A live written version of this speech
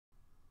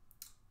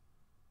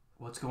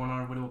What's going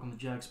on, everybody? Welcome to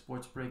Jag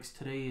Sports Breaks.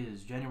 Today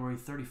is January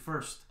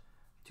 31st,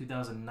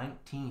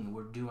 2019.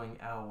 We're doing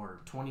our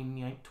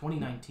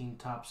 2019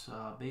 Topps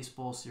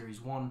Baseball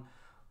Series 1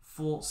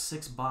 full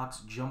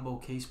 6-box jumbo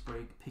case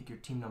break. Pick your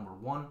team number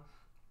 1.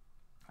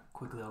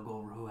 Quickly, I'll go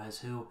over who has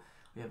who.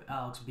 We have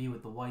Alex B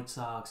with the White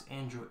Sox,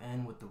 Andrew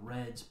N with the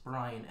Reds,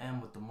 Brian M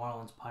with the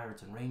Marlins,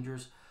 Pirates, and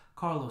Rangers,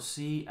 Carlos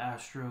C,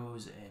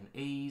 Astros, and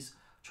A's,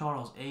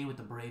 Charles A with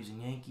the Braves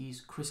and Yankees,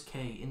 Chris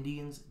K,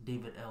 Indians,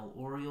 David L,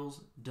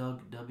 Orioles,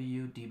 Doug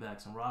W,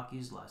 D-backs and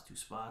Rockies, last 2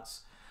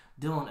 spots,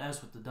 Dylan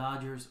S with the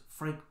Dodgers,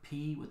 Frank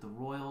P with the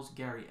Royals,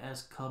 Gary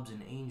S, Cubs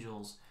and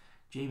Angels,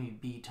 Jamie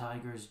B,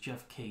 Tigers,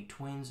 Jeff K,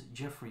 Twins,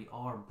 Jeffrey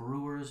R,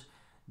 Brewers,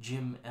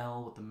 Jim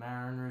L with the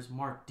Mariners,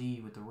 Mark D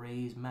with the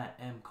Rays, Matt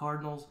M,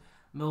 Cardinals,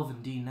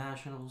 Melvin D,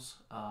 Nationals,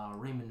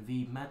 Raymond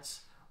V,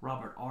 Mets,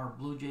 Robert R,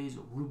 Blue Jays,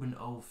 Ruben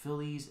O,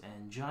 Phillies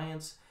and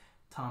Giants,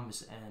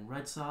 Thomas N,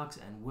 Red Sox,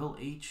 and Will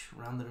H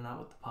rounded it out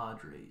with the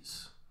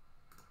Padres.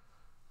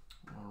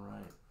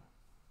 Alright,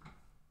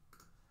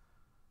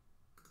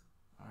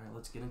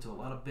 let's get into a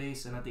lot of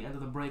base, and at the end of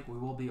the break we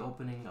will be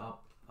opening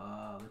up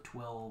the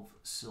 12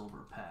 silver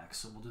packs,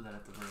 so we'll do that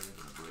at the very end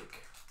of the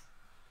break.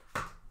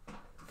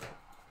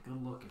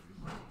 Good luck,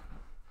 everybody.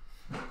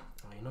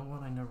 Oh, you know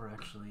what? I never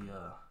actually,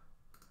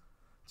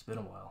 it's been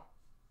a while.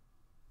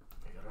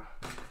 I gotta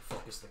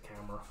focus the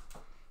camera,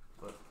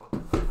 but I'll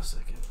do that in a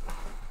second.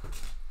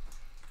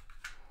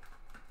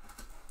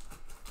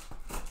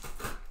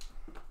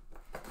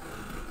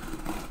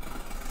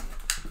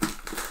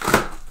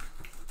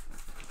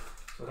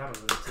 So what happens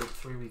when you take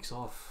 3 weeks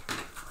off?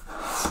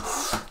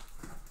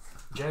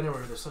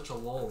 January, there's such a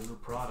lull in new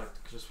product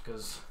just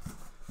because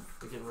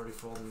we're getting ready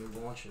for all the new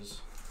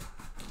launches.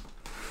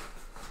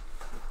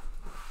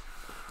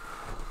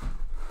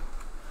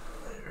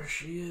 There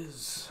she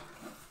is.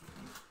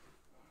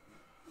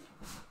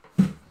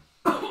 There you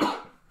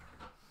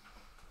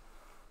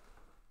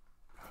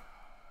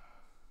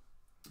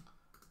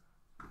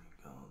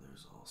go,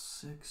 there's all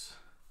 6.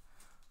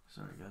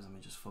 Sorry guys, let me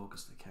just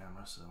focus the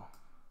camera so.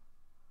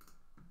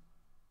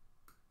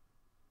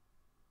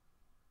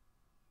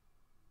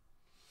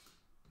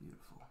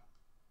 Beautiful.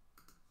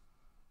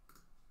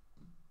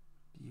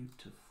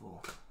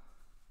 Beautiful.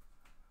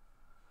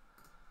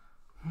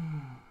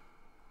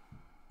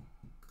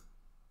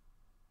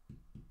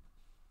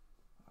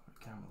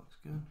 Camera looks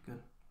good.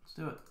 Good. Let's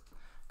do it.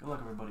 Good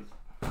luck, everybody.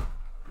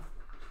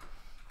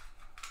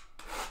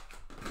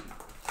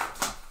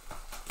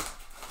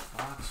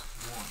 Box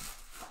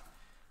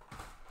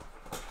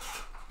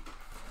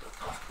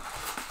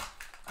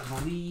 1. I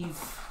believe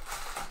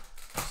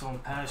so. In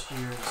past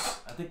years,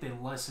 I think they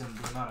lessened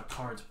the amount of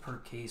cards per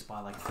case by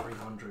like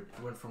 300.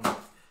 It went from like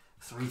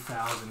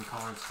 3,000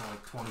 cards to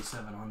like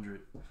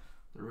 2,700.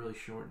 They're really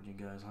shorting you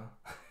guys, huh?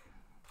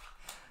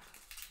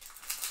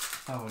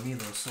 Oh, we need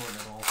those sorting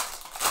at all.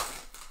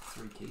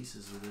 3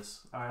 cases of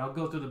this. Alright, I'll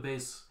go through the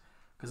base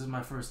because this is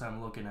my first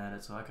time looking at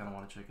it, so I kind of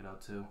want to check it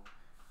out too.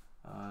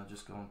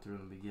 Just going through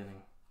in the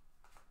beginning.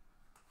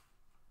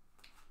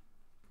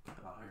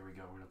 Oh, here we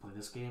go. We're going to play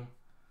this game.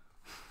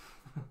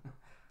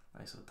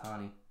 Nice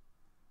Ohtani.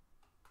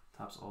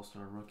 Topps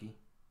All-Star Rookie.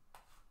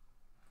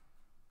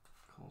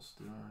 Cole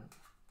Stewart.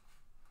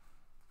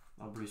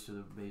 I'll breeze through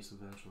the base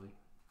eventually.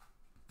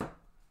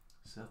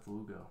 Seth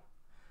Lugo.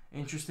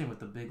 Interesting with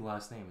the big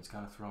last name. It's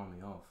kind of throwing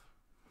me off.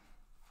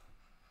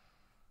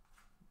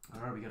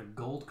 Alright, we got a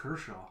Gold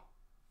Kershaw.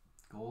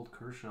 Gold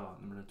Kershaw,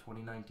 number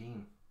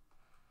 2019.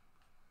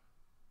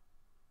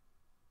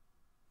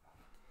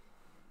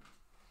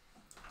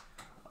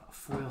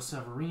 Foil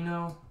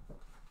Severino.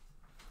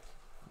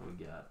 What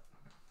we got?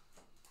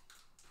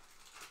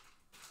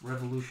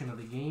 Revolution of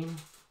the Game.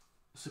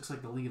 This looks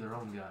like the League of Their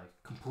Own guy.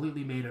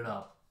 Completely made it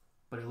up,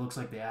 but he looks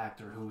like the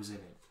actor who was in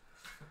it.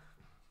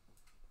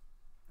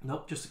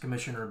 Nope, just the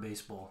commissioner of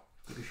baseball.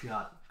 Took a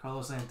shot.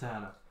 Carlos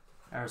Santana.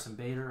 Harrison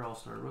Bader,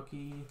 All-Star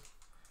Rookie.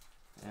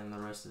 And the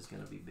rest is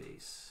going to be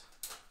base.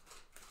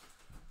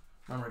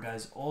 Remember,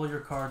 guys, all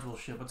your cards will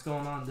ship. What's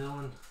going on,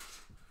 Dylan?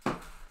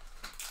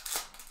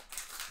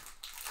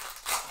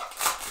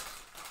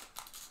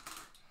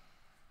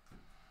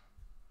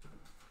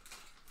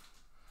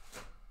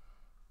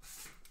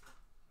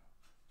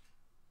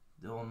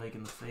 Dylan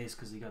making the face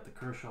because he got the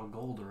Kershaw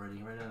Gold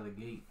already right out of the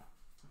gate.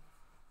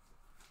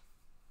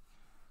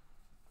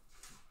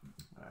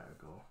 Alright,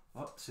 go.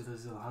 Oh, see, this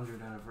is the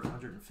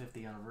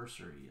 150th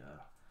anniversary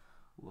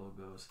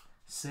logos.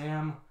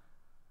 Sam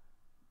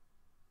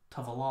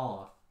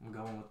Tavalala. I'm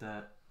going with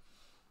that.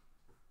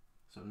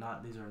 So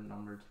not, these are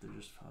numbered. They're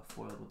just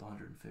foiled with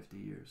 150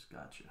 years.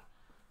 Gotcha.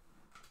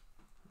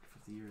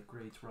 50 year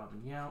greats.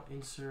 Robin Yao.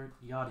 Insert.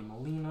 Yadi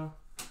Molina.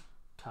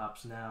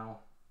 Topps Now.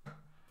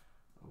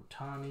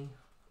 Ohtani.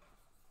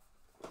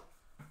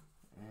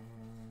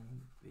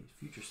 And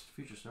Future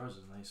Stars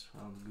is nice.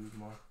 Ron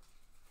Guzman.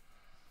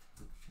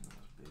 That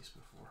was base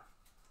before.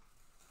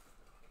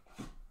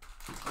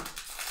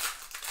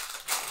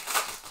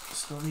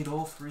 Still need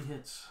all 3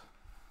 hits.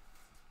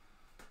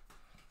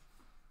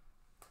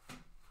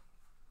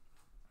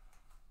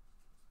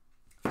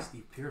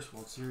 Steve Pierce,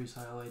 World Series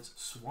highlights.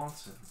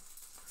 Swanson.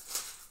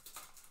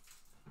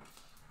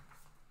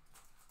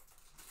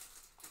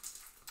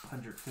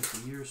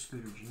 $150 years,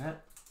 Scooter Gennett.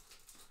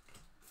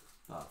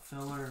 Bob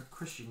Feller,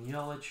 Christian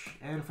Yelich,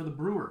 and for the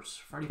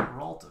Brewers, Freddie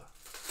Peralta.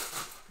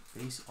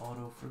 Base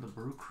auto for the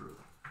Brew Crew.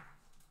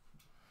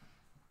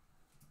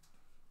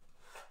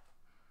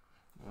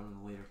 One of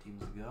the later teams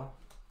to go.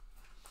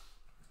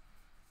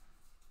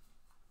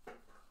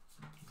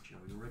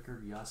 Joey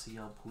Rickard,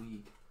 Yasiel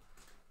Puig.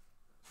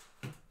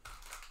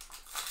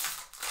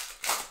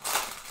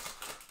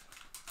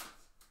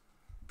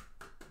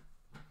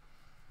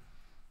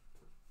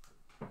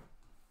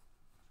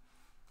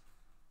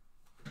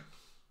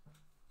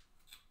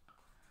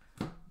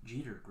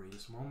 Jeter,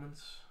 greatest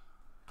moments.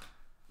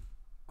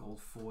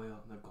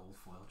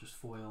 Just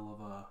foil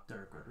of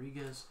Derek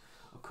Rodriguez.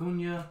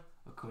 Acuna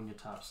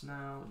tops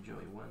now.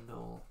 Joey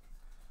Wendell.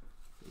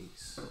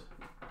 Base.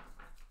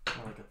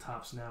 More like a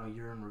tops now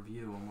year in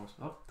review almost.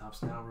 Oh,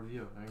 tops now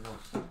review. There you go.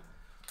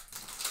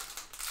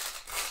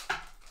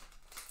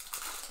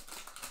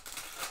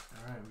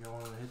 Alright, we got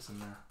one of the hits in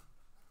there.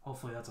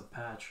 Hopefully that's a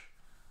patch.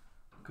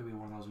 Could be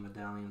one of those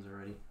medallions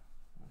already.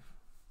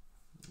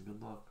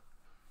 Good luck.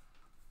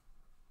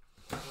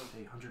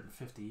 Okay,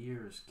 150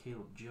 years,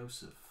 Caleb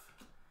Joseph,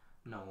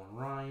 Nolan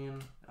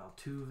Ryan,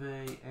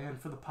 Altuve,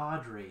 and for the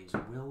Padres,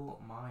 Will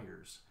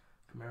Myers.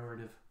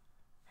 Commemorative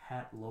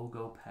hat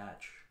logo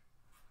patch.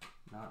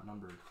 Not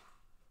numbered.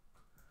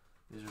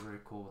 These are very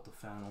cool with the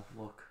flannel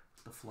look.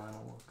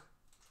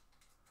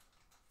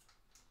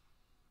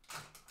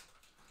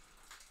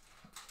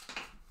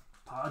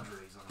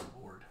 Padres on the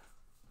board.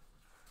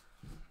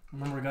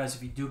 Remember, guys,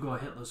 if you do go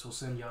hitless, we'll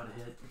send you out a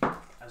hit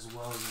as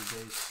well as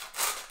your base.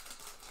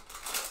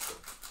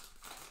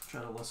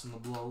 Try to lessen the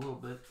blow a little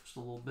bit, just a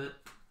little bit.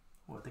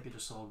 Oh, I think I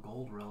just saw a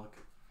gold relic.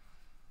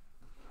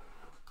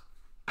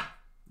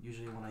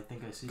 Usually when I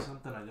think I see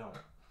something, I don't.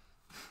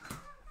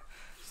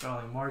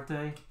 Starling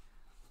Marte.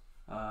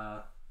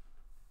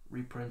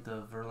 Reprint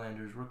of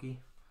Verlander's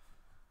rookie.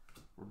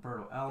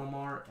 Roberto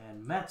Alomar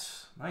and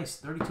Mets. Nice,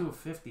 32 of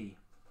 50.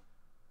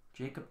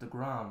 Jacob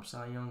deGrom,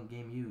 Cy Young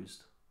game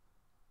used.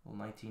 Well,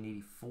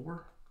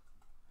 1984.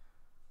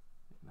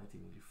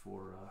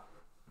 1984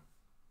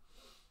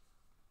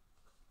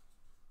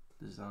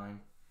 design.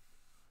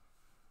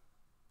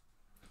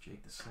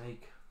 Jake the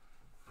Snake.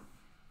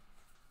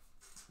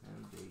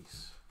 And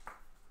base.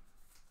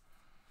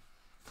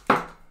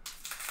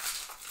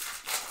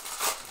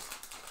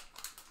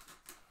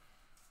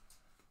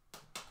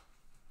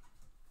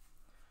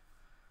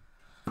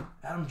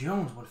 Adam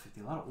Jones,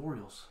 150. A lot of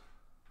Orioles.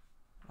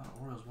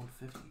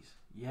 150s.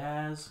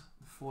 Yaz,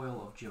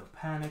 foil of Joe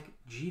Panic,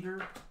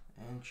 Jeter,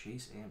 and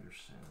Chase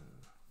Anderson.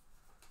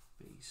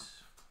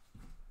 Base.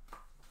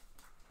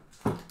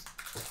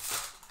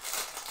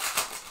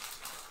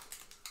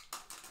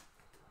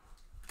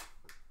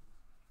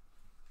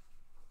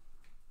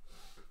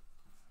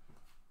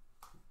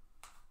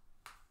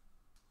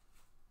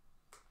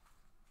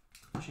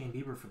 Shane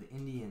Bieber for the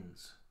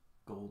Indians,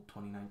 gold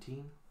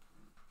 2019.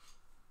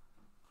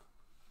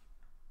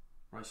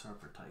 Bryce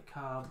Harper, Ty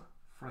Cobb,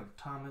 Frank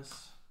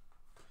Thomas,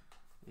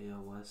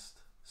 AL West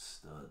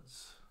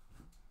studs.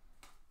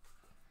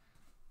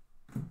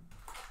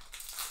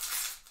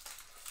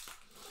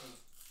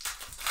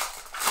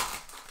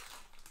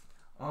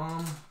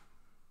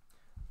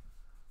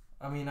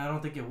 I mean, I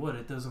don't think it would.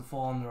 It doesn't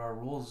fall under our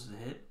rules as a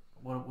hit.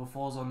 What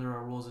falls under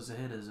our rules as a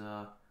hit is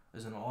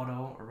an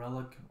auto, a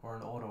relic, or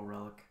an auto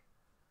relic.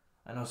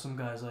 I know some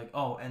guys like,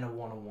 oh, and a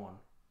 101.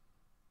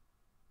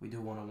 We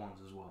do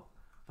 101s as well.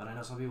 But I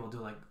know some people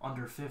do like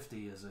under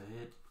 50 as a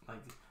hit.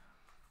 Like,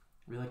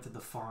 we like to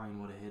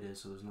define what a hit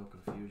is so there's no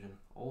confusion.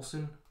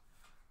 Olsen,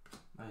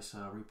 nice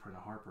reprint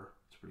of Harper.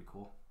 It's pretty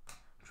cool.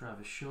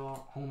 Travis Shaw,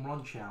 home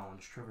run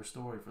challenge. Trevor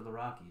Story for the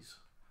Rockies.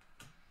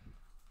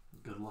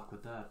 Good luck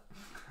with that.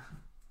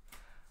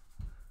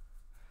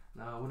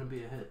 No, it wouldn't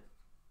be a hit.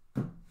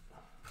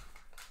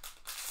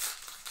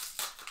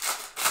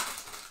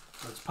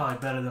 It's probably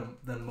better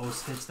than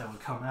most hits that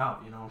would come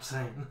out, you know what I'm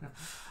saying?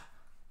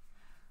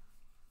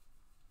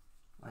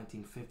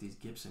 1950s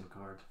Gibson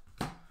card.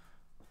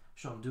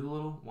 Sean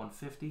Doolittle,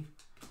 150.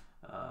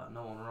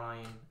 Nolan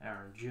Ryan,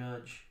 Aaron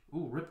Judge.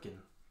 Ooh, Ripken.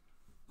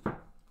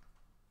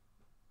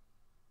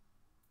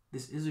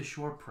 This is a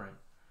short print.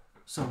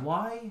 So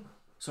why?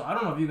 So I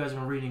don't know if you guys have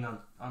been reading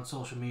on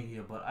social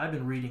media, but I've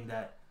been reading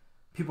that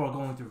people are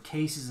going through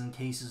cases and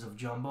cases of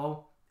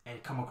jumbo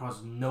and come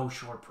across no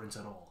short prints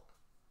at all.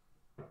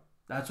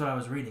 That's what I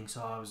was reading,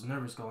 so I was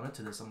nervous going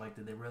into this. I'm like,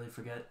 did they really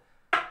forget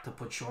to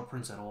put short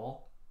prints at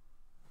all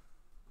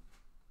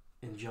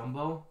in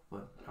jumbo?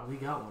 But we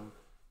got one.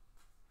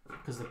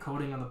 Because the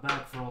coating on the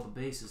back for all the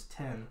base is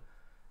 10,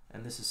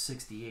 and this is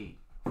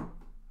 68.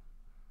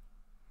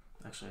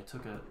 Actually, I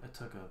took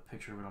a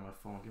picture of it on my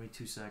phone. Give me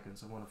 2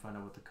 seconds. I want to find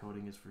out what the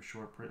coating is for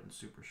short print and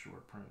super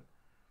short print.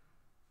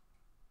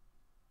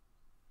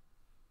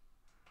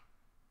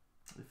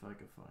 If I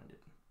can find it.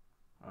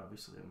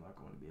 Obviously, I'm not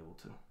going to be able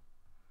to.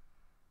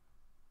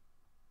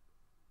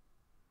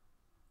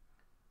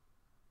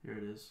 Here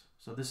it is.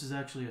 So this is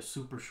actually a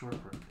super short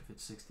print if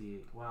it's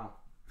 68. Wow.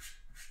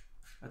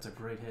 That's a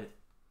great hit.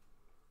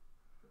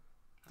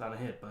 It's not a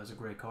hit, but it's a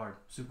great card.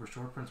 Super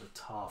short prints are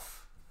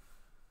tough.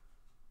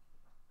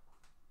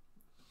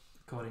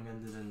 Coding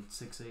ended in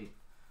 6.8.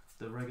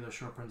 The regular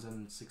short prints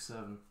ended in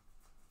 6.7.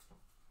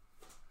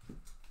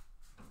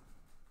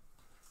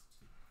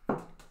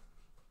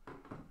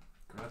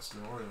 Congrats to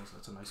the Orioles.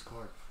 That's a nice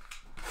card.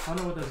 I don't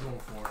know what that's going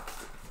for.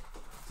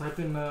 Type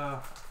in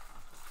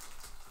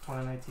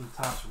 2019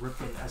 Topps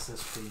Ripken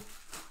SSP.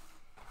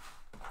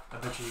 I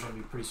bet you you're going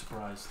to be pretty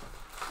surprised.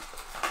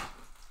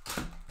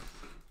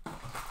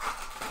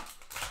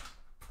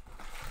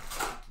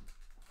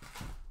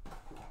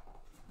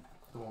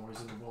 The one where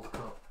he's in the World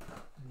Cup.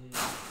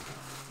 Yeah.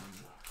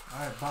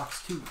 Alright,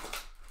 box 2.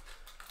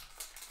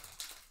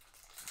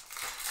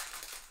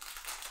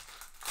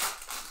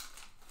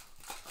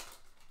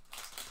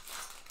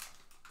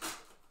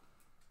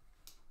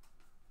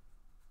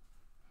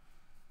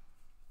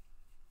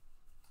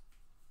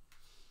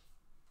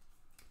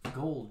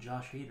 Gold,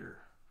 Josh Hader,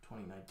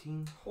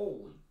 2019.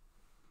 Holy.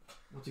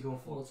 What's he going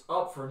for? Well, it's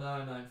up for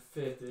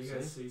 $99.50. You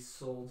guys see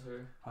sold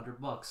here.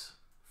 $100.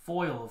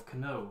 Foil of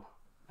Cano,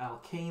 Al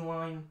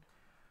Kaline,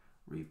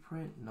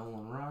 reprint,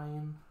 Nolan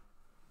Ryan,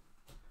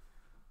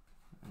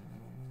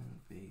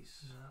 and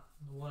base. Yeah.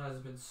 One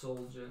hasn't been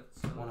sold yet.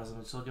 So. One hasn't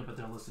been sold yet, but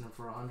they're listing it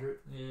for $100.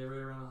 Yeah, right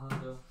around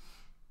 $100.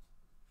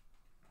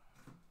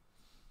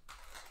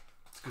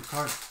 It's a good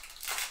card.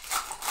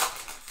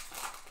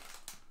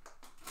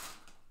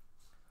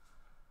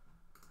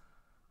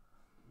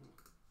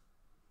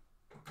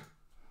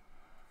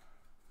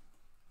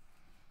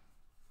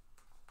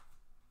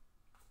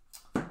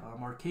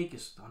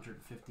 Markakis,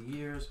 150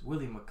 years.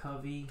 Willie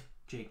McCovey,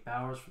 Jake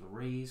Bowers for the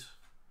Rays.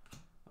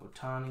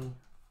 Ohtani.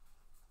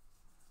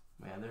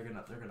 Man, they're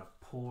gonna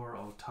pour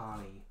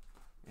Ohtani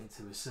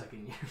into his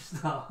second year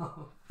stuff.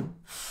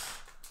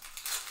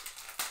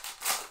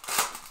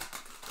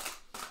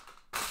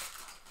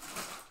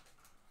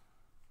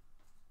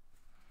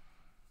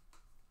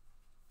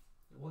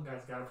 One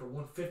guy's got it for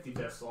 $150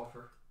 best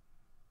offer.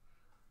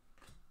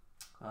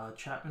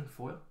 Chapman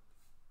foil.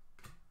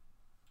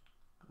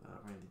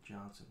 Randy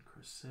Johnson,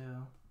 Chris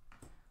Sale,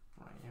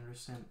 Ryan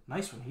Anderson.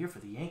 Nice one here for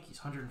the Yankees.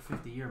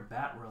 150-year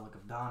bat relic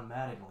of Don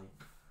Mattingly.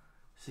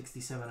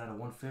 67 out of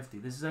 150.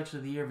 This is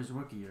actually the year of his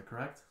rookie year,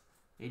 correct?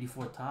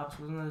 84 Topps,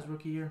 wasn't that his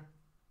rookie year?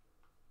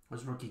 Or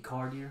his rookie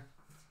card year?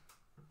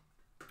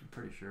 I'm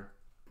pretty sure.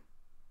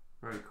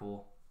 Very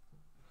cool.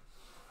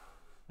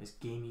 Nice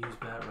game-used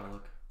bat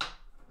relic.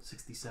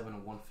 67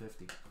 of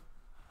 150.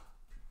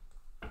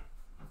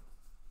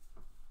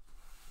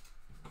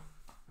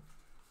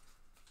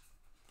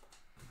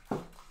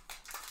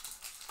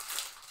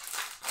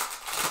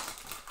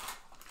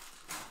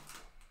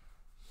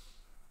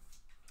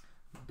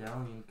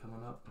 Medallion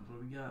coming up. What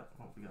do we got?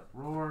 Oh, we got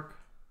Rourke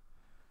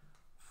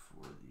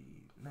for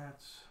the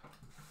Mets.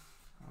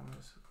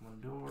 Thomas,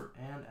 Lindor,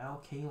 and Al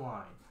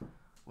Kaline.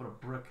 What a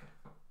brick.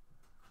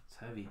 It's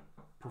heavy.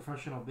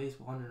 Professional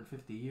baseball,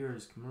 150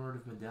 years.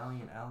 Commemorative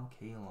medallion, Al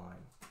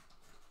Kaline.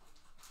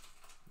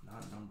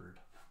 Not numbered.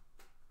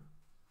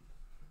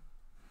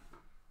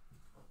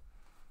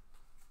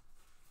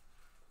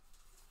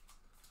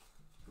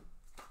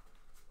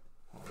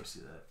 Oh, let me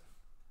see that.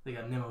 They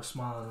got Nimmo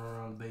smiling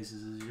around the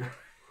bases this year.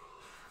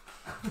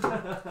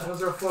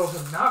 Those are photos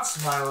of not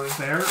smiling.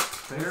 Fair.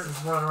 This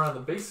is running around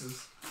the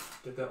bases.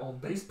 Get that on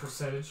base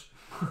percentage.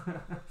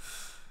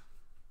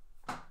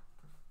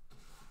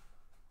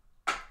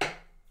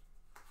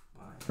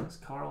 Linus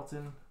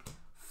Carlton,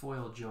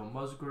 foil Joe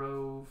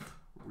Musgrove,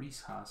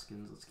 Reese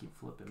Hoskins. Let's keep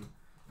flipping.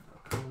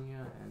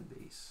 Acuna and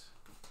base.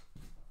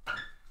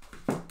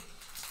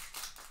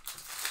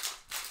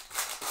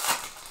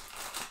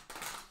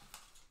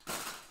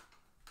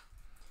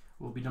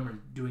 We'll be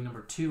doing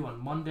number 2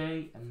 on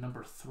Monday and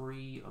number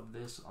 3 of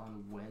this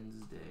on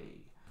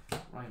Wednesday.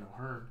 Ryan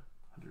O'Hearn,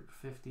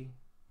 150.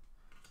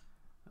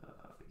 We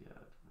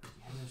got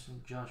Ricky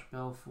Henderson, Josh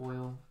Bell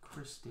foil,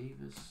 Chris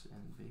Davis,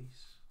 and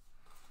base.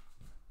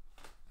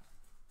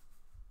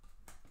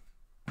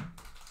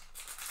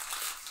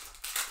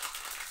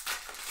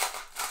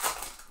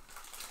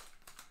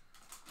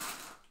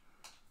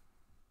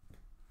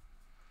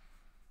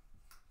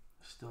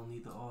 Still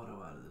need the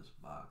auto out of this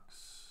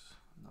box.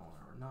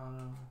 Nolan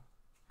Arenado.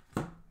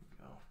 There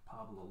we go.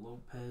 Pablo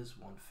Lopez,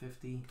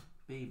 150.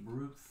 Babe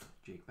Ruth.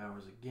 Jake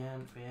Bowers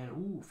again. Fan.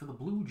 Ooh, for the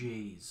Blue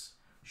Jays.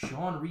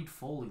 Sean Reed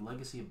Foley,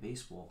 Legacy of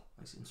Baseball.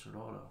 Nice insert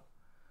auto.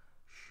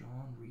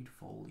 Sean Reed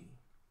Foley.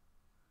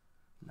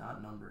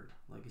 Not numbered.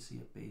 Legacy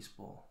of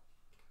Baseball.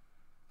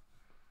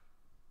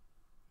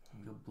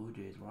 There you go, Blue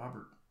Jays.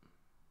 Robert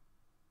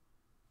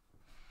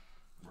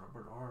R.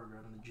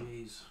 Right on the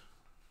Jays.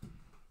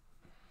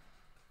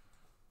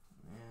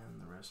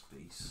 And the rest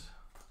base.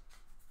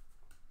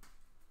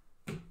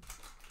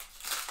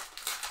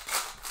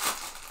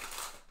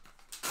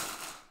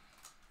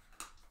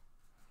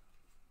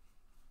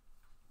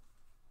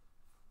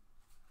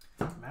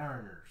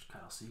 Mariners,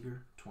 Kyle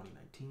Seager,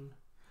 2019.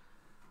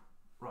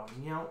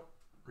 Robin Yount,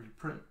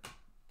 reprint.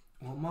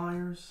 Will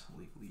Myers,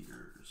 league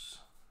leaders.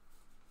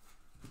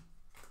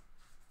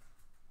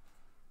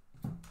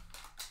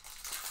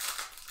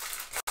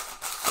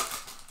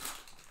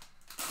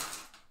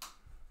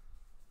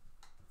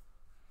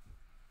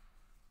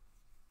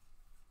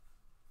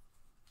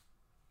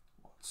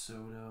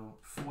 Soto,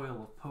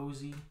 foil of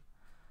Posey.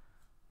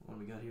 What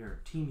do we got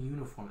here? Team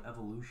uniform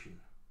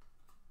evolution.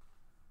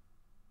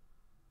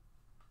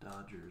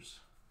 Dodgers.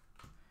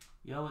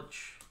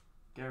 Yelich,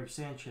 Gary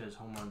Sanchez,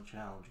 home run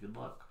challenge. Good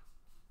luck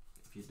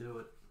if you do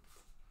it.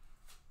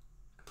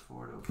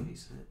 Conforto,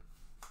 case hit.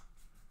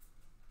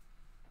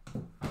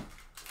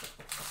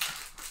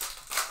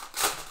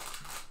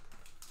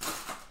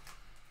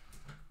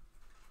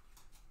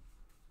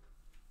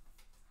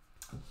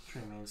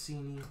 Trey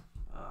Mancini,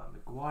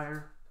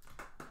 McGuire,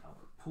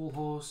 Albert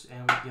Pujols,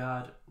 and we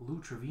got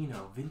Lou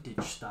Trevino,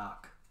 vintage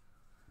stock.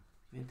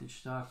 Vintage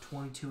stock,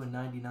 22 and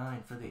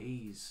 99 for the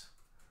A's.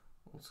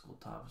 Old school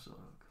Topps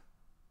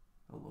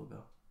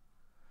logo.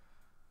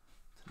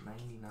 It's a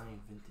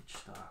 99 vintage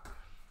stock.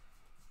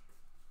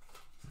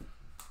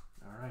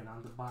 All right,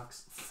 on to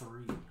box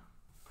 3.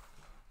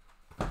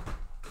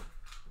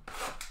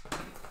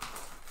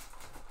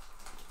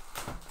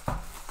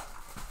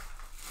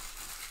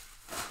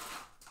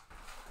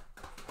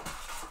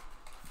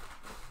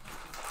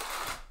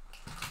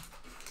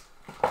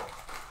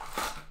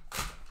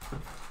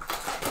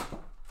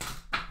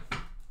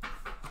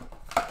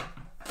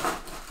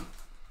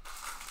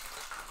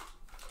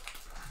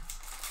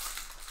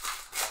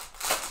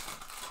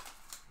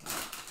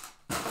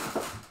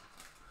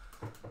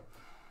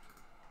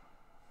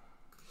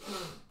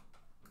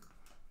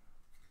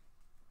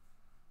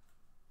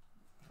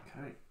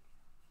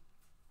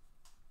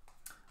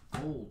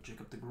 Gold,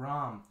 Jacob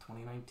deGrom,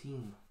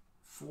 2019.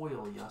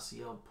 Foil,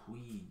 Yasiel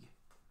Puig.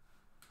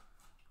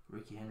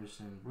 Ricky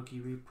Henderson, rookie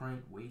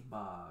reprint, Wade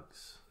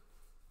Boggs.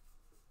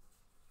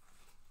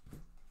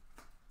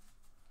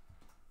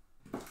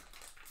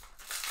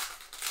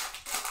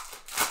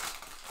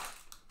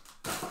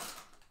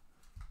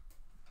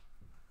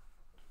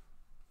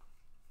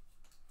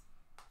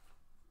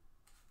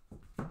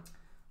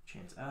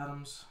 Chance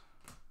Adams,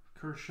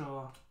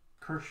 Kershaw,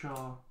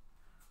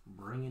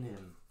 bring it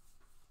in.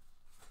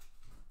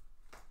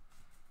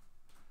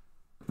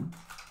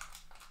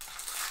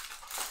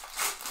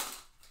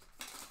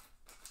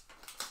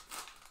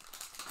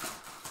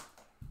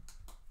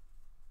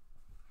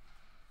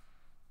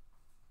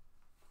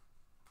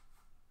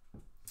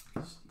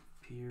 Steve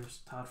Pearce,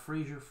 Todd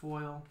Frazier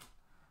foil.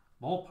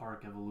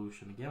 Ballpark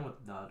evolution again with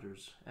the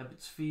Dodgers.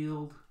 Ebbets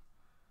Field,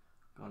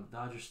 going to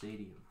Dodger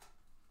Stadium.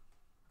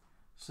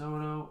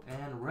 Soto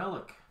and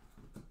relic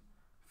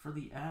for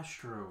the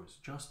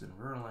Astros, Justin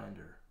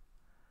Verlander.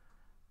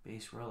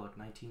 Base relic,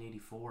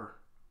 1984.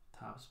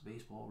 Topps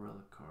baseball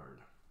relic card.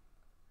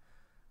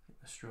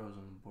 Astros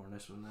on the board,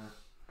 nice one there.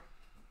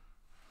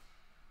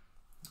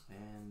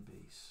 And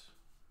base.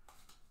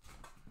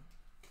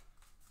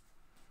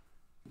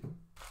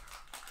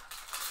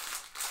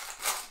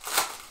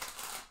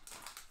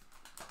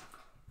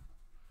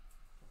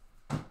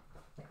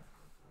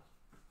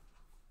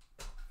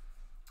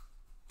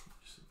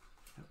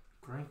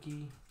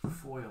 Greinke,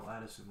 foil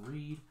Addison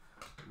Reed,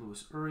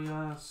 Luis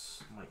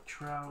Urias, Mike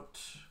Trout,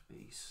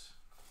 base.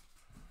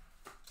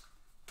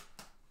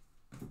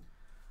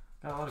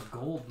 Got a lot of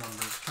gold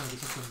numbers. Trying to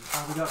get something.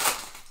 Oh,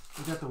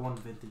 we got the one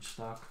vintage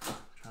stock.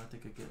 Trying to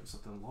think of getting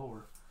something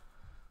lower.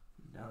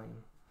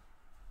 Medallion.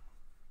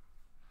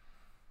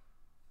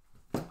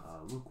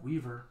 Luke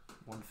Weaver,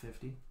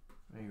 150.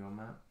 There you go,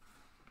 Matt.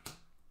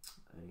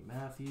 Eddie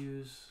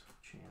Matthews,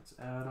 Chance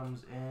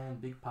Adams, and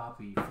Big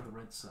Papi for the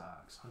Red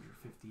Sox.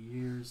 150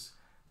 years,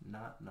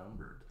 not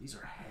numbered. These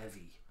are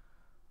heavy.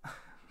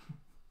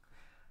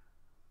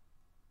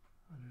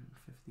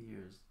 150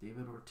 years.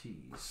 David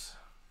Ortiz.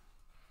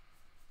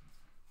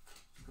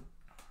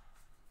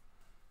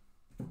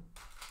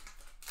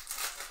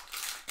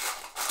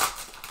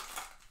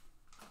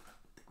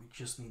 We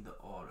just need the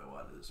auto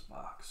out of this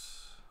box.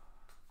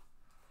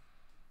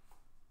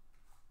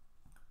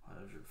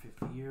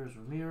 150 years,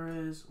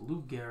 Ramirez,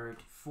 Lou Gehrig,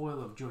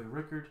 foil of Joey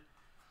Rickard,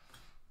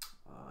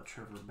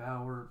 Trevor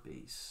Bauer,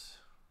 base.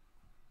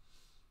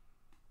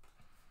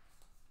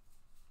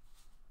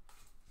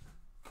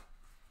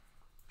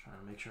 Trying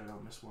to make sure I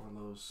don't miss one of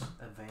those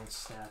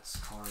advanced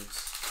stats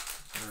cards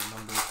that are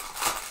numbered.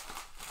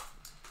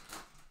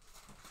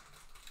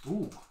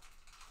 Ooh,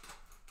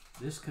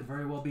 this could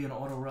very well be an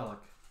auto relic,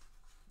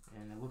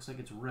 and it looks like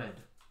it's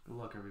red. Good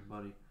luck,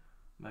 everybody.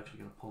 I'm actually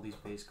going to pull these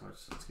base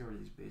cards. Let's get rid of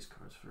these base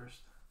cards first.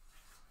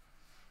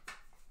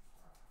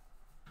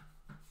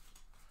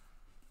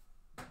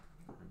 There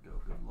we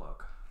go. Good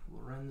luck.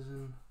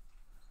 Lorenzen.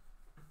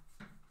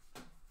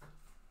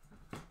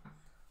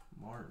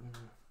 Martin.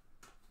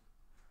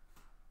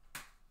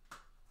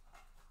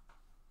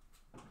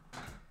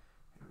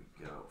 Here we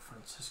go.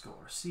 Francisco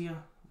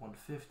Arcia,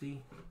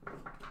 150.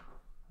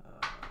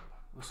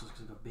 Looks like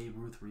a Babe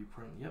Ruth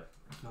reprint. Yep.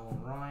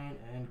 Nolan Ryan.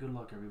 And good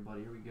luck,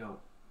 everybody. Here we go.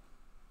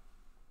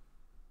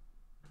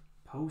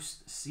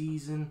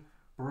 Postseason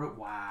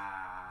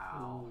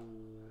Wow.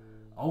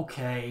 Ooh.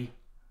 Okay.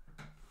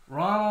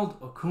 Ronald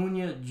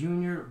Acuna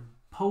Jr.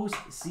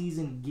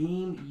 postseason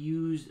game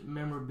used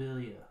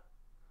memorabilia.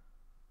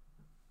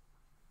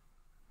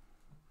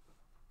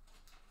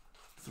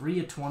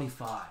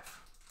 3/25.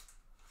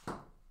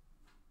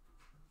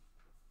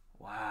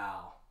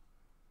 Wow.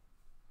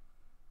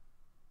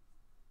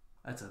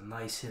 That's a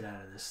nice hit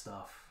out of this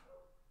stuff.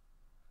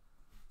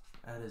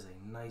 That is a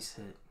nice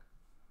hit.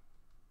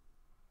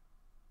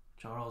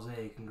 Charles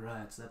A.,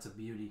 congrats. That's a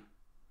beauty.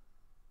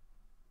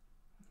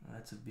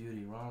 That's a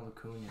beauty. Ronald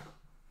Acuna.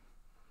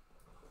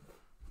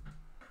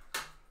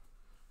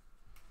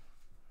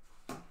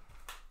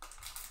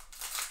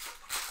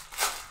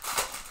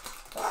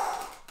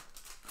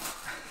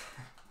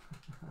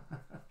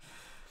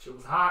 Shit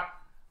was hot.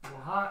 A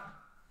little hot.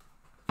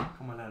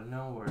 Coming out of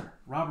nowhere.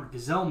 Robert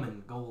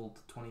Gazelman, gold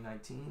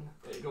 2019.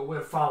 There you go. Way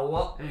to follow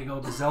up. There you go,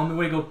 Gazelman.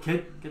 Way to go,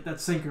 kid. Get that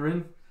sinker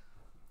in.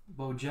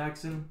 Bo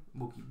Jackson,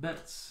 Mookie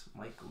Betts,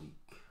 Mike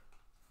Leake.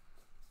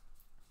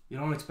 You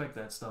don't expect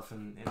that stuff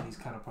in these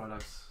kind of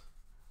products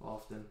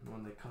often.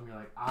 When they come, you're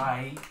like,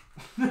 I.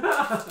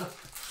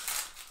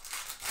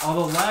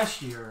 Although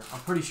last year,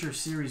 I'm pretty sure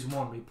Series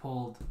 1, we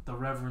pulled the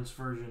Reverence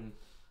version,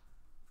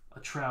 a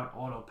Trout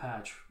auto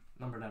patch,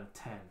 numbered out of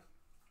 10,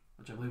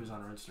 which I believe is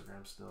on our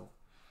Instagram still.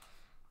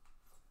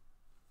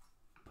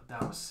 But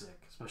that was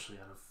sick, especially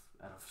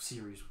out of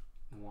Series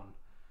 1.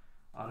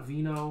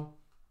 Ottavino,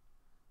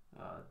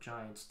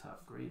 Giants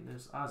top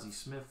greatness. Ozzie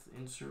Smith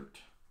insert.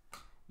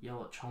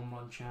 Yelich home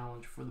run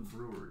challenge for the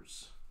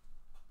Brewers.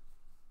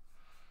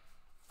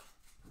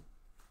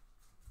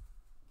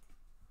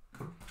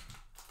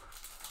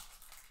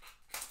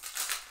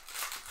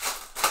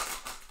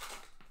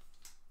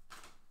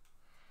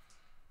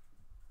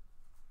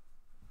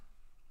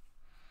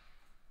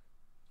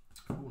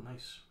 Oh,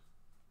 nice.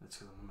 That's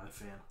because I'm a Met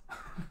fan.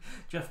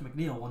 Jeff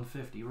McNeil,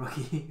 150,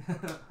 rookie.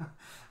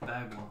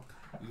 Bagwell.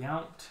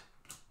 Yount.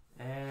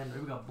 And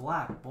we got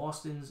Black,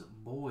 Boston's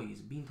Boys.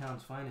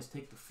 Beantown's Finest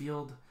take the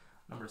field.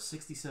 Number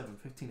 67,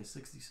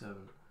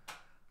 15/67.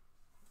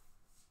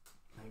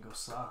 There you go,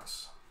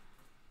 Sox.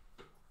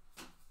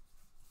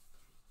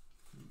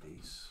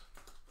 Base.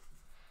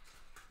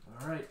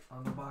 Alright,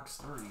 on the box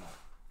 3.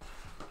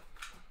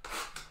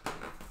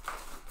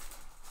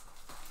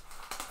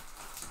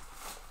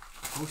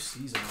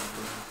 Postseason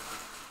already.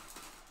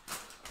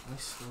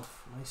 Nice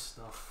stuff, nice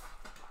stuff.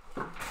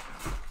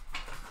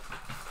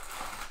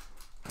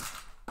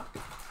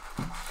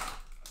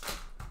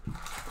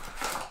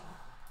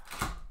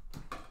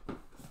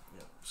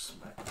 Yep,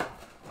 smack.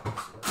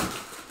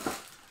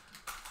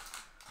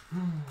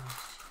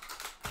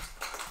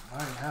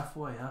 Alright,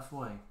 halfway.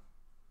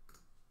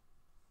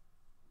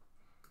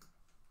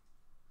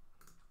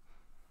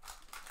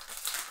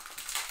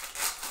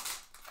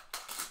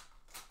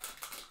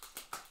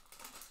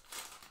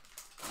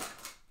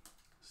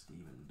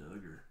 Steven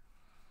Duggar.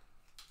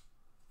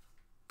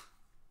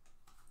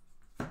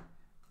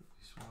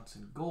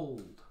 Swanson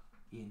Gold.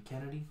 Ian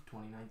Kennedy,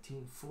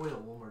 2019.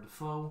 Foil, Wilmer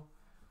Defoe.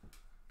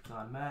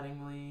 Don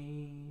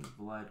Mattingly.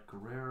 Vlad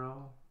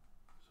Guerrero.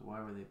 So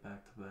why were they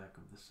back to back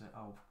of the same?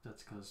 Oh,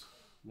 that's because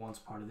one's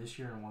part of this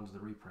year and one's the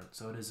reprint.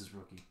 So it is his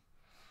rookie.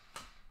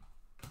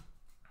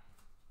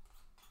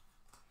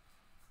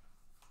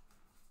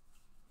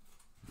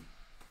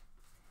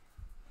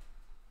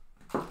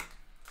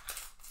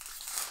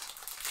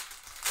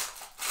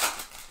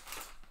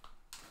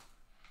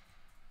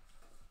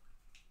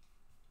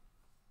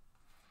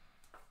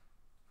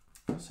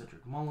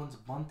 Cedric Mullins,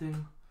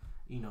 Bunting,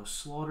 Eno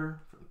Slaughter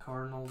for the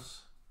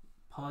Cardinals,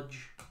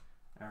 Pudge,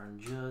 Aaron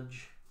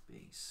Judge,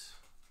 base.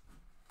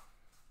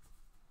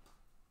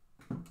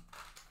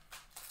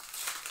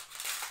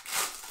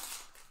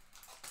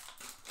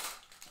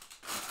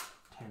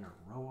 Tanner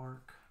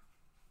Roark,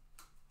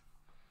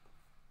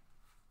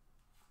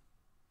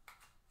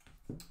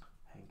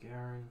 Hank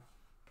Aaron,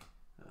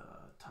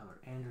 Tyler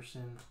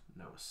Anderson,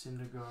 Noah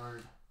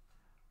Syndergaard,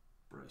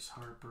 Bryce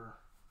Harper.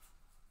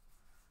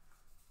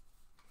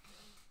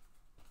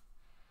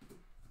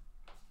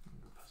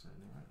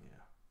 Right,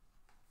 yeah.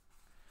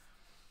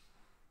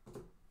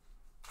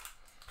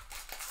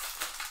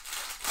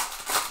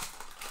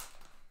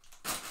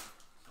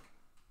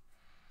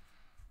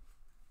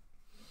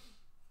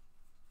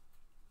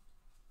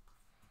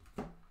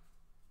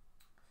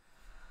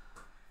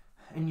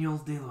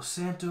 Enyel De Los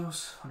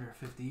Santos,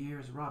 150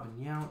 years. Robin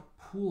Yount,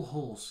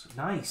 Pujols,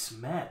 nice.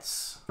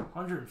 Mets,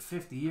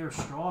 150 years.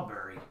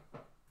 Strawberry,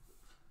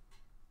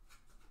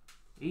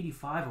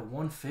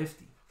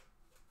 85/150.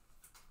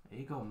 There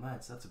you go,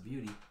 Mets. That's a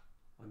beauty.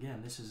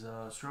 Again, this is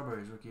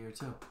Strawberry's rookie year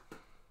too.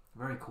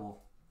 Very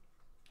cool.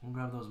 We'll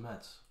grab those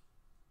Mets.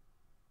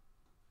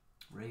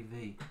 Ray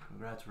V.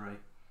 Congrats, Ray.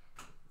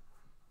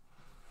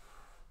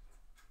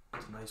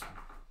 That's a nice one.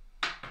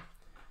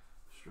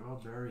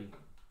 Strawberry.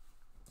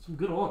 Some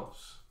good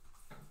autos.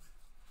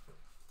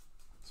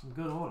 Some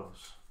good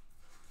autos.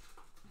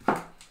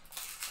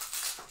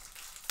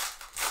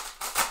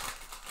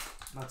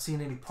 Not seeing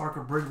any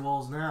Parker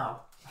Bridwells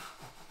now.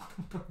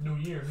 New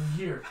year,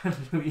 new year.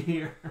 New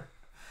year.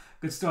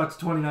 Good start to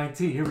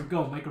 2019. Here we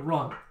go. Make a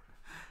run.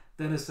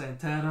 Dennis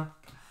Santana.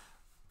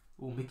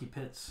 Ooh, Mickey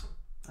Pitts.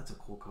 That's a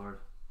cool card.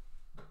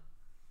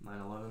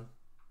 9/11.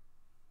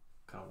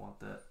 Kind of want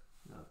that.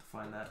 You have to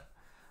find that.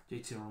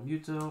 JT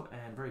Realmuto.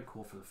 And very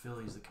cool for the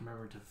Phillies, the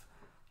commemorative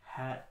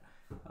hat.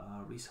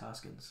 Rhys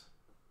Hoskins.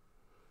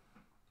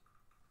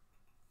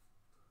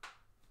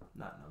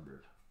 Not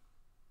numbered.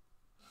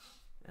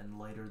 And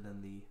lighter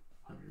than the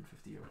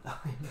 150-year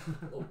medallion.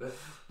 A little bit.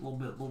 little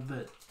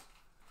bit.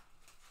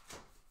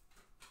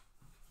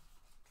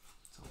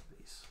 It's all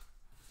base.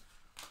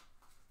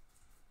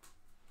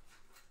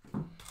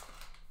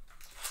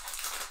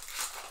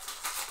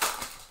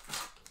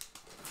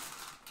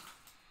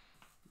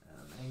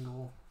 Adam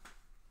Engel.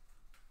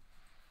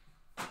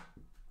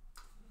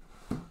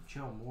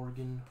 Joe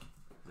Morgan.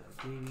 Zach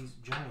Davies.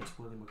 Giants,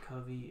 Willie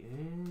McCovey.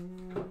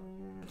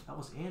 And that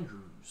was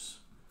Andrews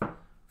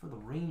for the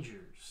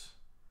Rangers.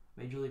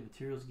 Major League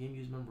Materials, game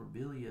used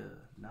memorabilia,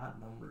 not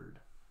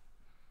numbered.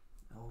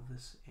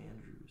 Elvis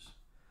Andrews.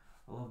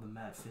 I love the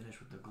matte finish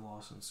with the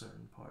gloss on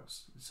certain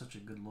parts. It's such a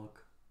good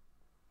look.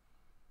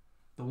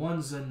 The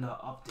ones in the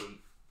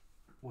update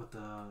with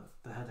that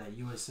had that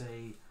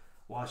USA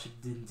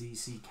Washington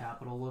D.C.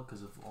 Capitol look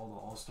because of all the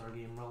All-Star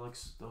Game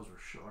relics, those were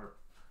sharp.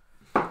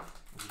 I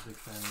was a big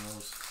fan of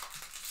those.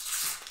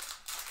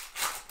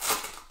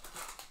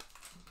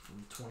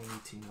 From the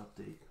 2018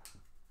 update.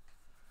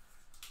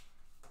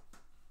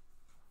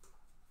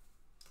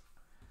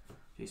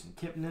 Jason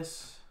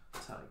Kipnis,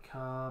 Ty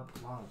Cobb,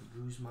 Ronald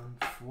Guzman,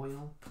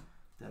 Foil,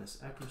 Dennis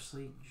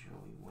Eckersley,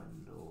 Joey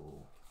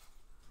Wendell.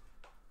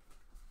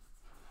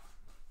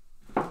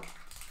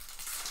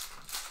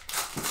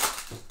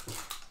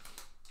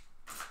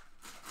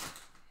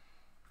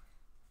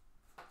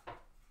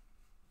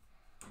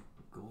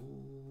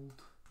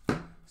 Gold,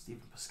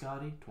 Stephen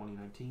Piscotty,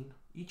 2019.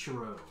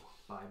 Ichiro,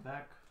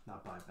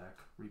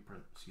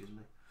 reprint, excuse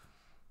me.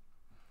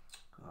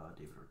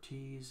 David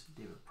Ortiz,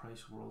 David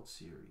Price, World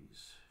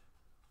Series.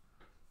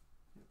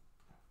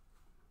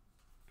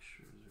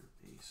 Scherzer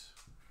base.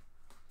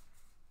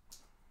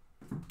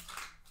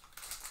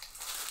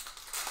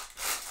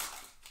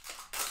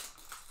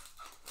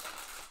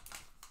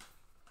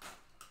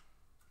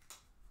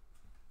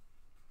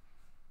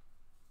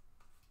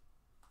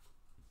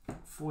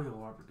 Foil,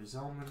 Robert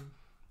Gazelman.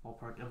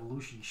 Ballpark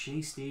Evolution,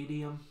 Shea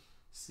Stadium,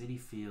 Citi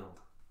Field.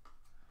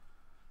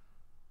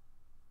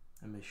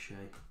 I miss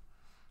Shea.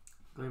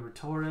 Gleyber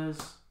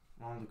Torres,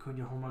 Ronald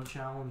Acuna Home Run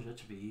Challenge. That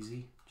should be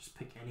easy. Just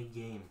pick any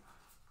game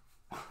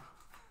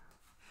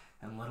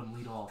and let him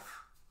lead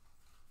off.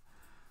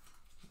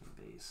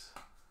 Base.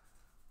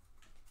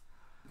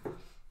 Alright.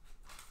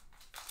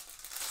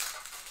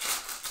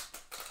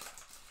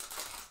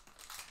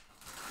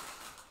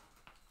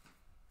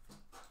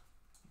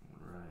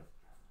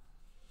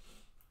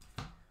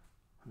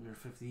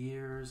 150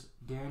 years.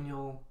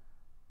 Daniel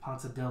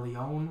Ponce de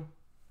Leon.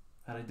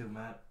 How'd I do,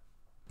 Matt?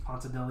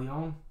 Ponce de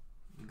Leon?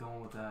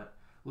 Going with that.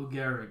 Lou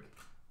Gehrig,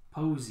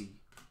 Posey,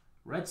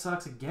 Red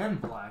Sox again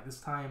black.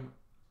 This time,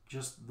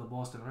 just the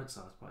Boston Red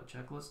Sox by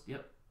checklist.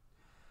 Yep.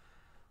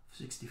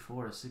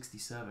 64 to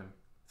 67.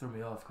 Threw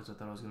me off because I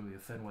thought it was going to be a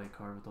Fenway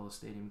card with all the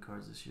stadium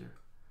cards this year.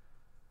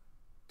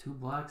 2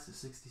 blacks to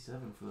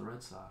 67 for the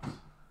Red Sox.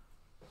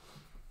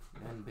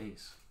 And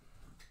base.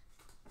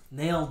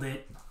 Nailed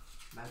it.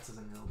 Matt says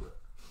I nailed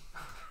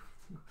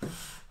it.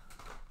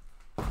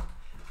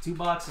 2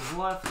 boxes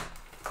left.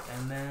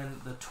 And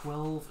then the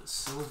 12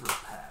 silver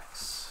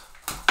packs.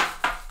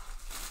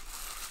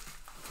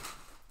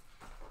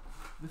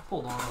 We've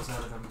pulled autos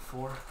out of them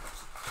before.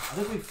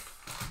 I think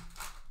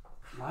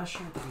last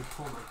year I think we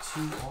pulled like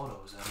 2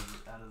 autos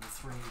out of the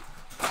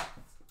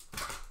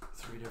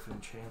 3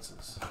 different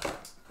chances.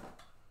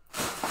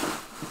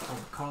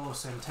 Pulled Carlos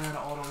Santana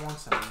auto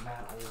once and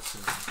Matt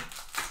Olson.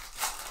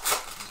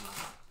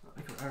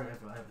 I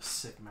have a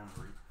sick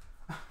memory.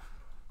 I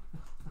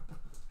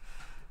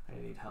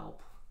need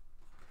help.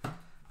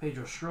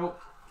 Pedro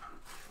Strop,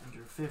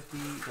 150,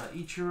 got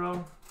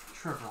Ichiro,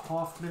 Trevor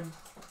Hoffman,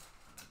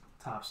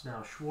 Topps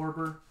Now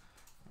Schwarber,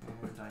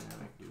 and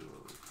Dynamic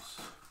Duos.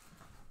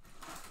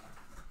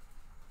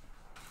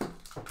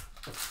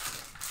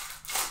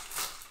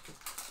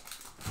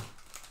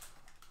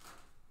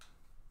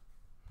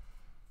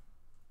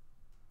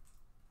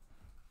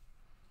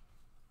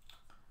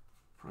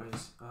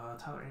 Price,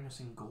 Tyler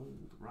Anderson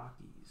Gold,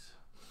 Rockies,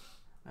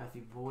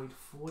 Matthew Boyd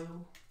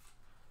Foil,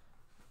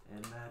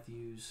 and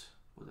Matthews.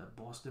 Was that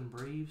Boston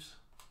Braves?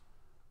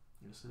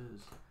 Yes, it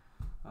is.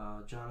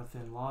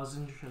 Jonathan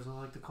Lozenge, as I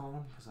like to call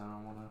him, because I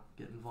don't want to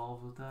get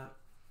involved with that.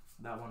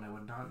 That one I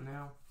would not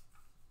now.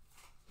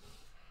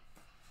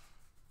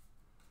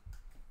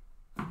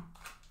 Come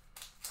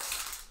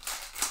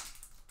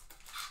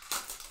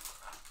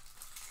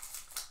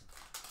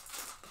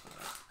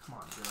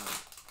on, Joe.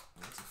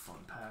 That's a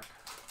fun pack.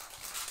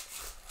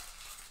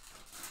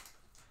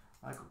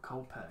 Michael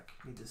Kopech.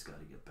 Need this guy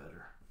to get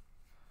better.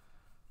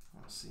 I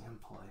want to see him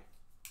play.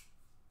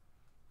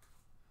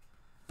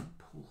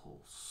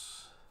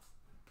 Pujols.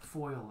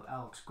 foil of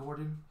Alex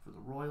Gordon for the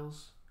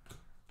Royals.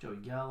 Joey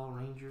Gallo,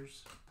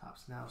 Rangers.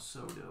 Topps Now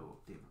Soto,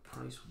 David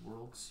Price,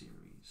 World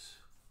Series.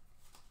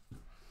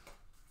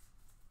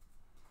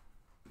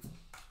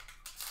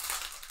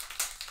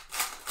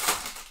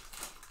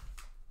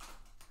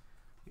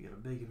 You got a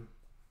big one.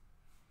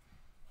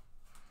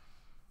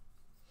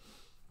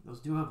 Those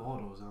do have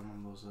autos on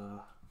them, those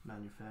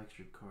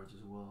manufactured cards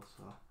as well,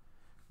 so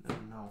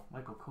never know.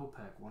 Michael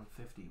Kopech,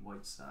 150,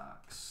 White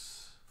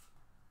Sox.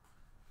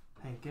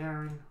 Hank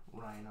Aaron,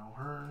 Ryan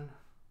O'Hearn.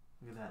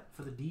 Look at that.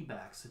 For the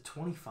D-backs, at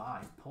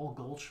 25, Paul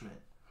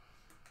Goldschmidt.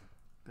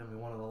 Gonna be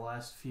one of the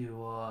last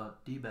few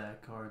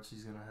D-back cards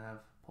he's gonna have.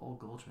 Paul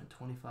Goldschmidt,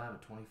 25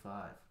 at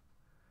 25.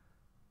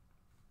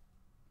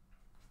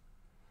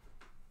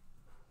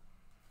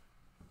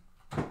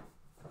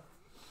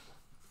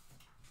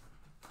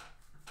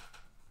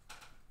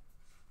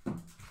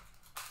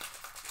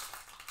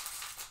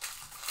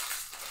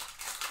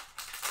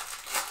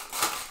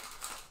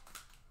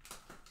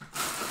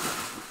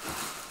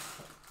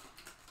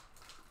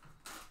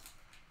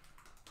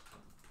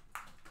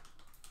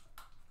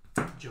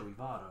 Joey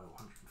Votto,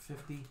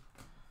 150.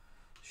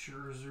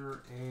 Scherzer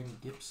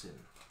and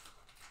Gibson.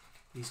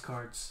 These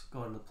cards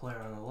go to the player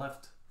on the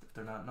left if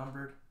they're not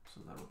numbered,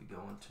 so that'll be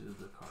going to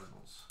the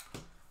Cardinals.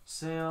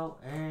 Sale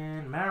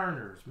and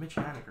Mariners, Mitch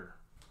Haniger.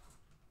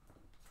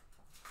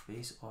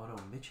 Base auto,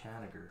 Mitch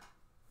Haniger.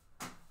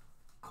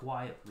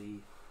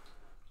 Quietly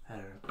had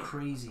a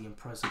crazy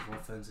impressive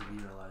offensive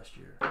year last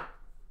year. Had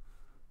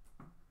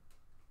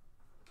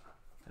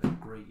a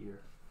great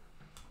year.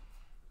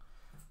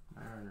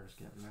 Mariners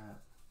getting that.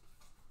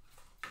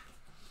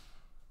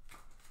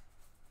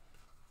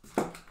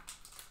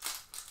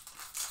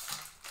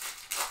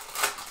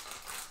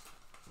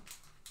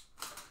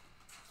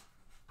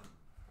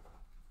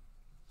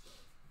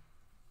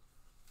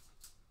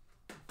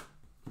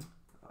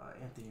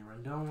 Anthony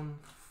Rendon,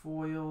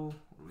 foil.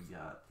 What do we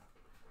got?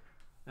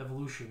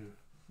 Evolution,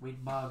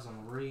 Wade Boggs on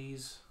the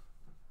Rays,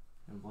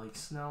 and Blake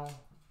Snell,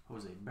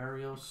 Jose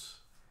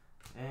Barrios,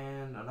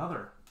 and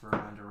another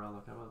Verlander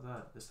relic. How about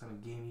that? This time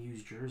a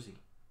game-used jersey.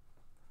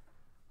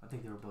 I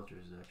think they were both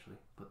jerseys actually,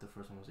 but the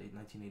first one was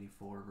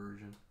 1984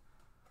 version.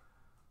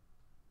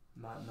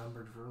 Not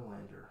numbered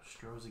Verlander.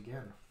 Strohs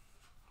again.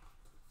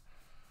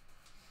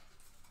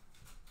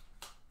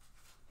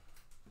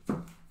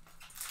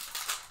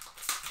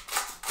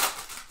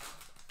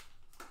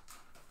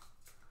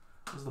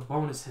 Where's the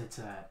bonus hits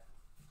at?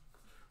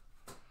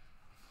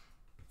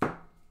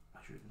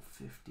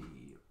 150.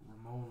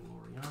 Ramon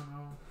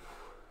Laureano.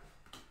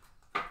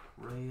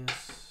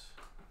 Reyes.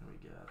 And we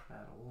got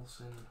Matt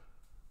Olson.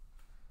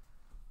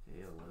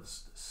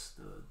 A-list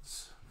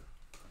studs.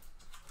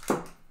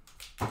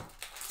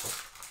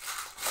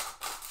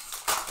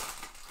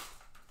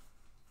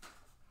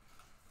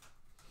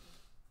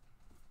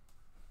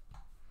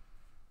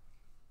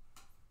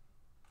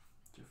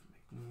 Jeff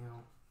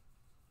McNeil.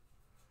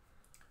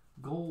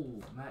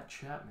 Gold, Matt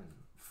Chapman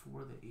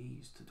for the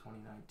A's to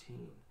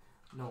 2019.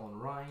 Nolan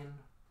Ryan,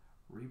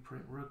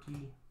 reprint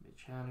rookie,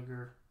 Mitch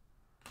Haniger,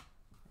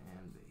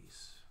 and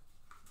base.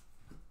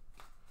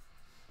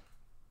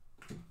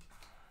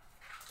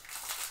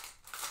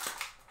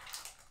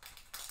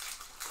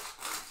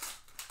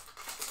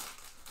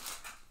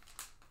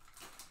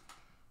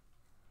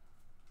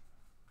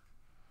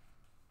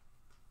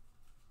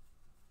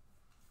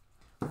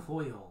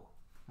 Foil,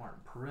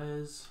 Martin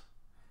Perez,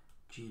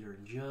 Jeter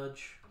and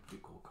Judge,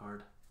 pretty cool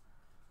card.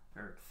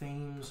 Eric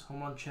Thames,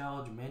 Home Run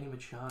Challenge, Manny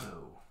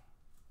Machado,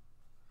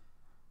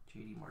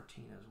 JD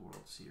Martinez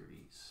World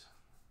Series.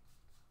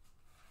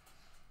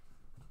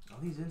 Are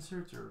these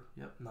inserts or,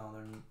 yep, no,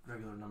 they're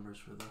regular numbers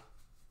for the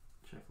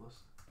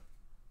checklist.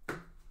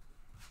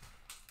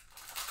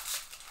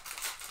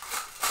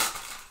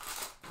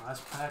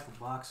 Last pack of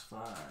box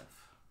 5,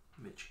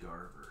 Mitch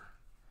Garver.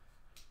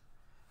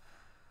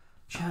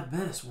 Chad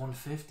Bettis,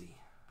 150.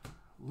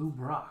 Lou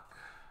Brock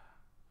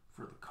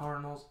for the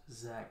Cardinals.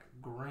 Zach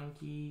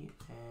Greinke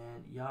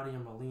and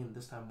Yadier Molina,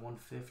 this time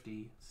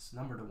 150. It's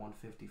numbered to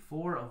 150.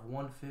 4 of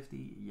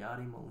 150,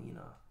 Yadier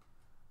Molina.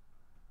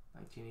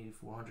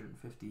 1984,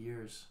 150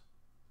 years.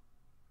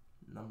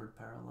 Numbered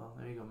parallel.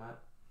 There you go, Matt.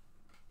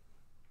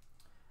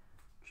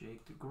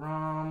 Jake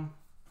DeGrom.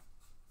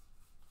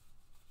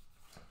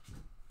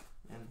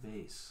 And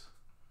base.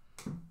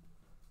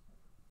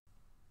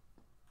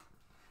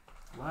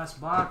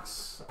 Last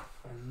box,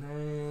 and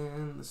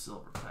then the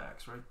silver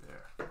packs right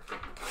there.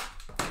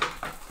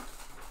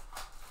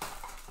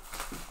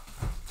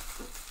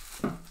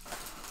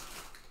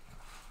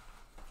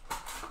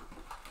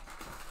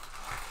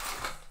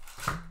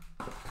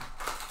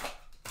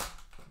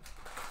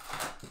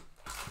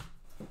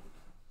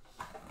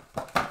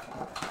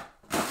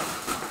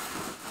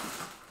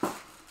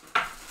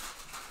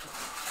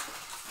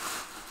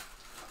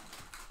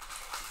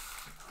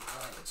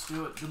 Alright, let's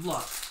do it. Good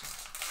luck.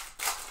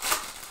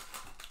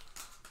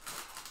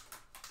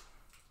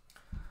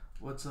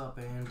 What's up,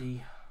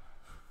 Andy?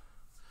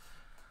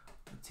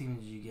 What team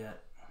did you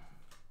get?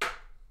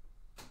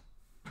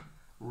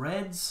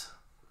 Reds,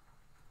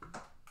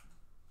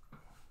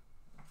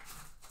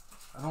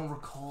 I don't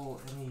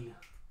recall any.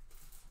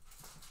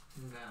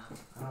 Nah.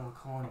 I don't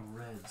recall any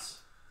reds.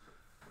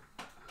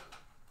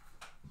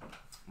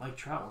 Mike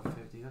Trout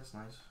 150. That's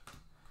nice.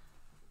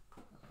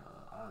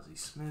 Ozzie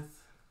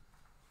Smith.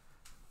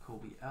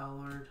 Kobe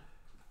Allard.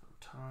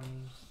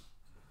 Ohtani.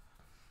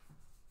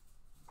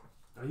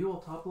 Are you all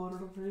top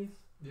loaded underneath?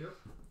 Yep.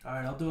 All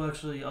right, I'll do a hit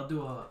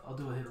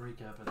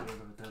recap at the end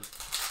of it then.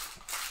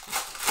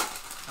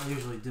 I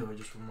usually do. I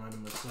just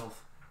reminded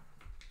myself.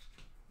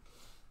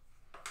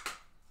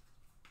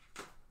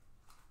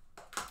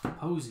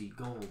 Posey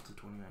Gold to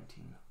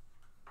 2019.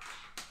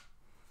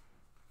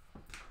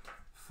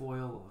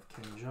 Foil of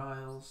Ken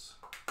Giles,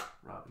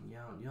 Robin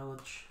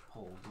Yelich,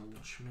 Paul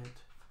Goldschmidt,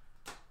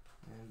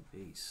 and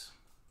base.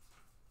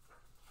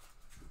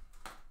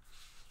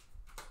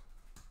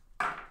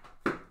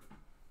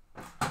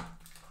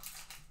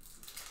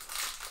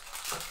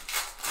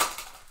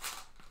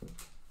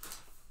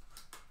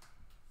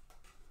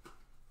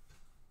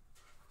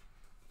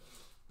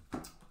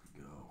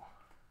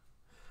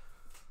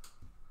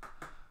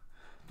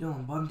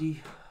 Dylan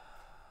Bundy.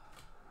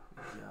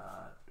 We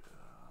got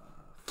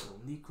Phil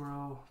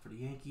Niekro for the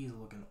Yankees,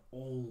 looking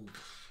old.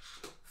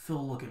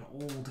 Phil looking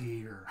old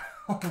here.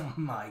 Oh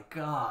my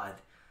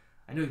God.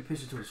 I know he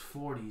pitched into his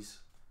 40s.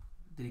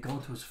 Did he go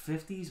into his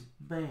 50s?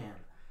 Man.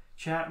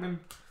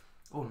 Chapman.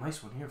 Oh,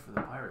 nice one here for the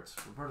Pirates.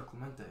 Roberto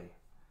Clemente.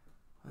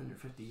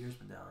 150 years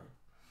medallion.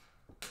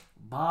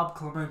 Bob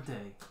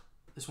Clemente.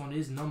 This one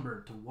is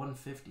numbered to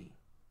 150.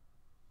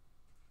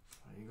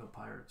 There you go,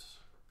 Pirates.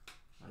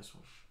 Nice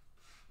one.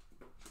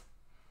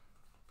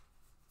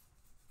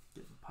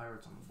 Get the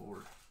Pirates on the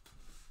board.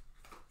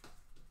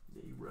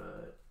 Yeah, you're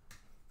right.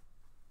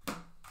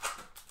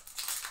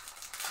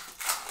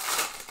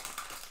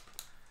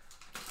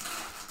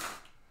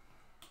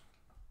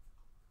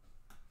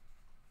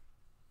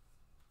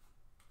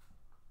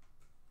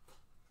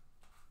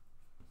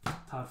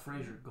 Todd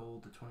Frazier,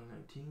 gold to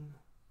 2019.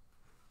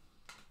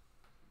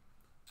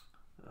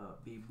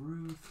 Babe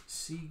Ruth,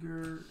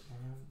 Seager,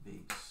 and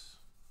base.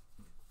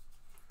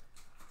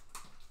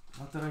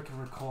 Not that I can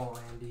recall,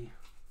 Andy.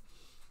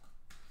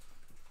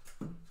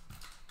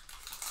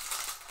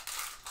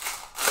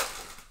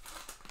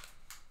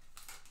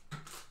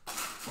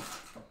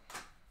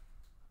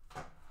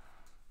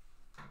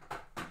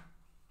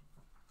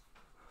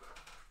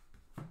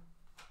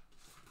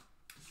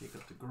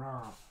 Jacob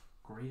deGrom,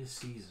 greatest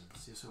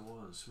seasons. Yes, it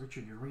was.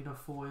 Richard Ureta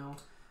foil.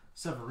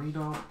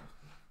 Severino.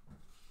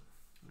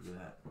 Look at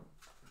that.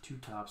 2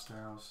 tops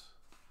now.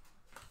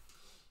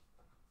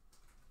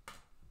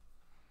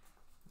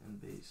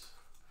 And base.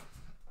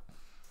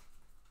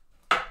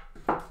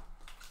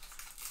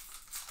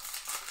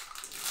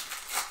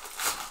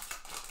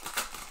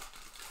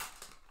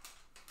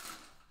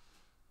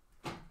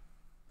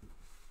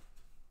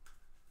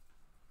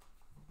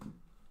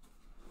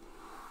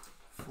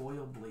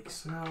 Foil Blake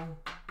Snell.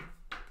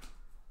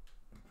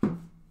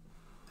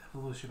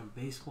 Evolution of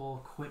baseball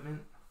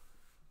equipment.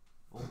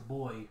 Oh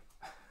boy.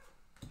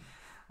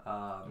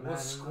 It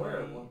was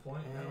square at one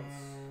point.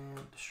 And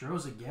the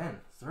Stros again.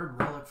 3rd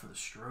relic for the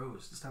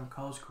Stros. This time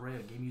Carlos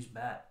Correa, game used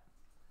bat.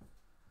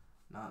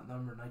 Not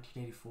number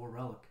 1984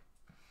 relic.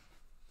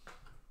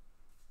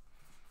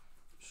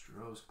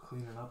 Stros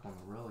cleaning up on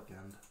the relic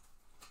end.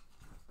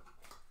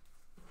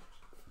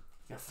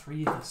 Got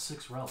 3 of the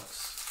 6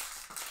 relics.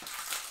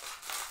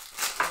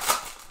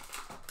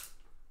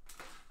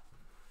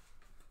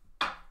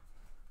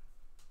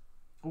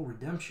 Oh,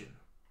 redemption.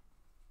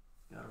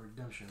 Got a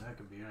redemption. That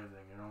could be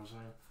anything, you know what I'm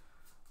saying?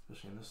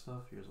 Especially in this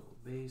stuff. Here's a little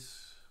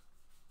base.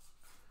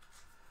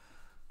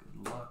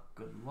 Good luck,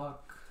 good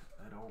luck.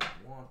 I don't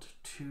want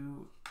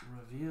to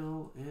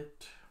reveal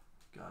it.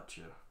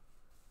 Gotcha.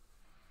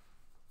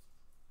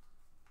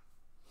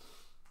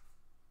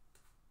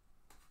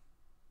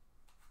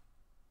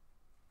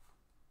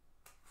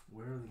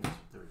 Where are the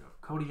answers? There we go.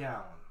 Cody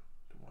Allen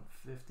to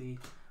 150.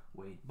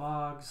 Wade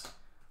Boggs.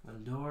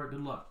 Lindor.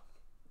 Good luck.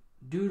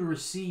 Due to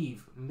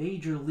receive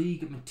Major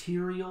League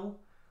Material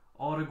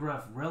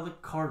autograph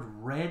relic card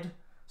red.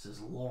 This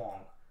is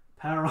long.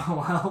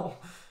 Parallel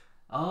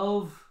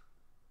of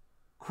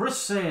Chris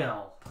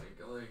Sale. There you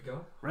go, there you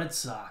go. Red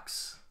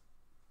Sox.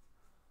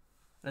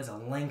 That's a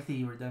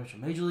lengthy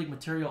redemption. Major League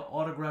Material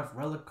autograph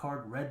relic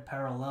card red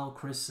parallel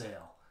Chris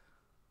Sale.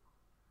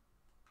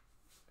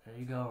 There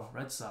you go.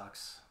 Red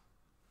Sox.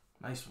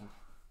 Nice one.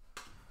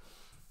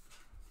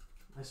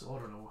 Nice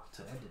auto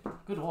to end it.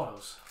 Good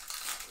autos.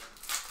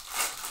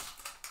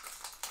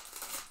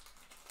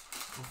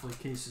 Hopefully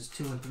cases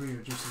 2 and 3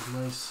 are just as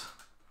nice.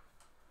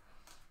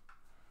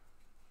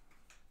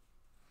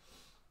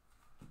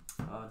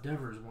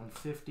 Devers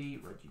 150,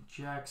 Reggie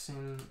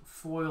Jackson,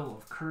 foil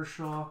of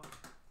Kershaw,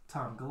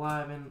 Tom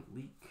Glavine,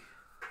 Leak.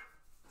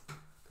 Do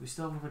we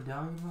still have a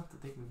medallion left? I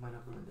think we might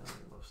have a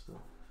medallion left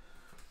still.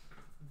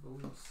 I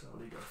believe so. What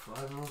do you got? 5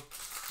 of them? 1,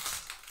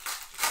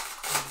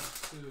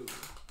 2,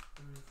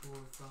 3, 4,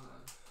 5.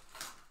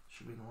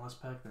 Should be in the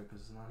last pack there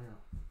because it's not here.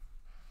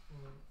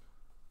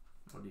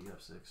 What do you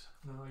have? 6?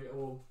 No, I got,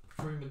 well,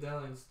 3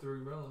 medallions, 3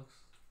 relics.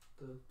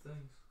 The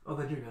things. Oh,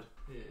 they do good.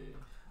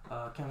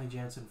 Yeah. Kenley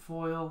Jansen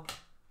foil.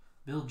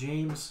 Bill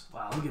James.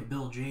 Wow, look at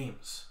Bill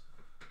James.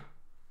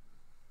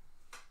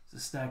 The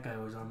stat guy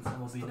was on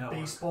MLB Network.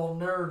 Baseball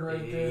nerd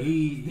right there.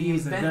 He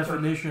is the inventor.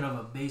 definition of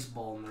a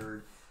baseball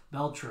nerd.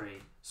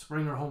 Beltrade.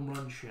 Springer Home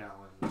Run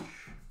Challenge.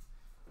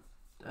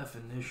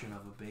 Definition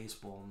of a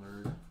baseball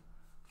nerd.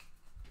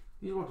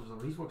 He works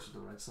with the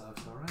Red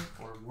Sox, all right?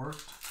 Or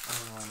worked? I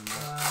don't know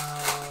anymore.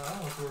 I don't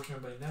know if he's working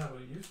anybody now,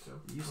 but he used to.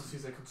 Unless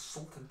he's a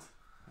consultant.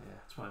 Yeah,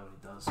 that's probably what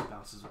he does.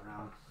 Bounces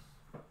around.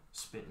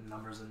 Spitting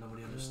numbers that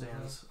nobody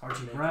understands. Mm-hmm.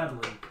 Archie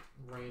Bradley.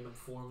 Random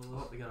formulas.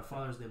 Oh, we got a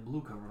Father's Day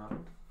blue coming up.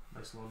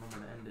 Nice little number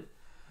to end it.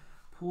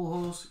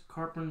 Pujols,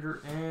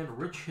 Carpenter, and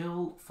Rich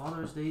Hill.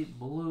 Father's Day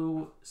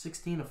blue,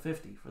 16 of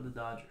 50 for the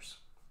Dodgers.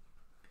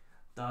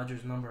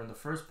 Dodgers number in the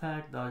first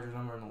pack. Dodgers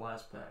number in the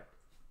last pack.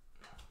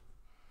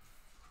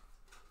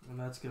 And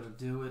that's gonna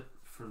do it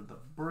for the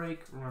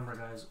break. Remember,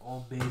 guys,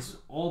 all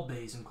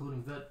base,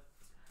 including vet.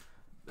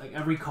 Like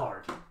every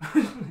card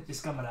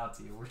is coming out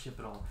to you. We're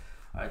shipping all.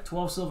 All right,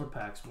 12 silver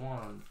packs.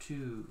 1,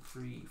 2,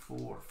 3,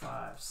 4,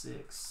 5,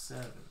 6,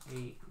 7,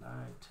 8,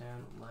 9, 10,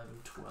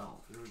 11,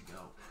 12. Here we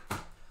go.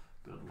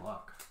 Good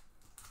luck.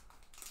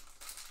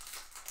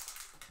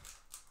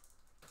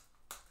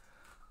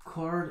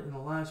 Card in the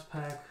last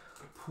pack.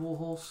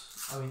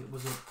 Pujols. I mean,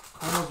 was it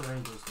Cardinals or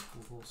Angels? The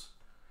Pujols.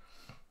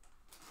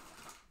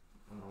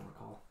 I don't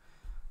recall.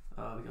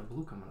 We got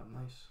blue coming up.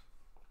 Nice.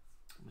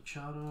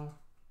 Machado.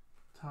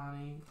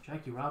 Tani.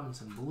 Jackie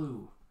Robinson.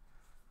 Blue.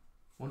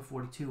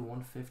 142,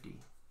 150.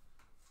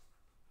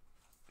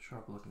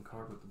 Sharp looking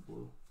card with the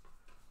blue.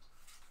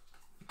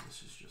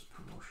 This is just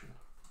promotion.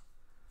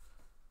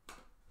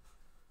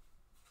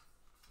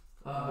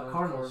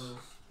 Cardinals.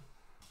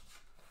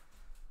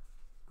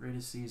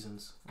 Greatest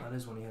seasons. That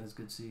is when he had his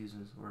good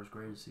seasons, or his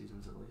greatest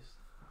seasons at least.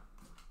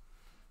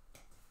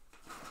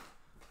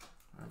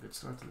 Alright, good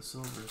start to the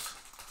Silvers.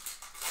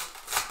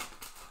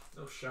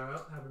 No shout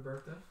out. Happy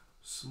birthday.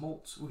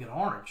 Smoltz. We got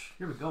orange.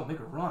 Here we go. Make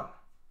a run.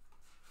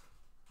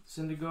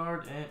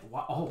 Syndergaard and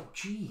wow. Oh,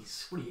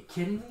 jeez. What are you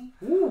kidding me?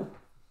 Ooh.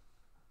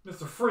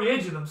 Mr. Free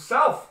Agent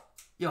himself.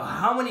 Yo,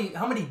 how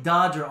many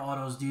Dodger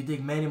autos do you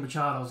think Manny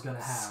Machado's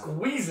gonna have?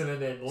 Squeezing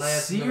it in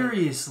last minute.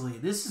 Seriously,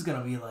 this is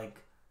gonna be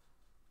like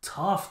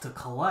tough to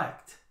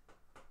collect.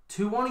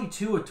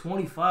 22 of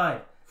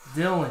 25.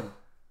 Dylan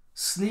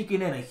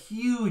sneaking in a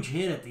huge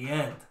hit at the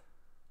end.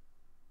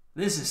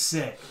 This is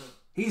sick.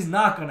 He's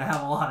not gonna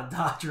have a lot of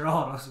Dodger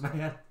autos,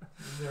 man.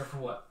 He's there for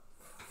what?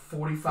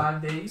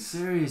 45 days?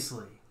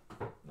 Seriously.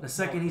 The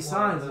second he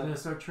signs, they're gonna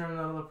start churning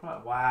out other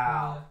products.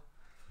 Wow.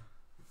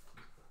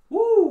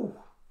 Woo!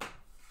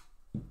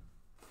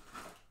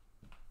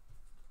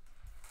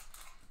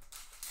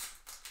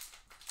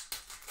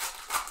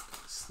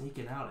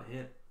 Sneaking out a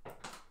hit.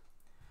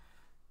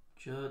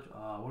 Judge,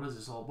 what is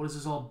this all? What is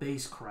this all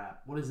base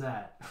crap? What is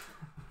that?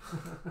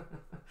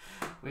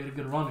 We had a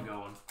good run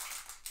going.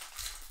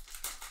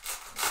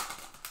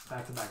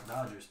 Back-to-back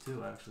Dodgers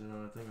too, actually.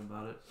 Now that I think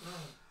about it.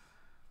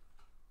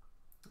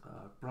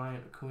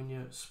 Bryant,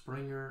 Acuna,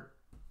 Springer,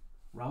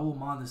 Raul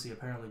Mondesi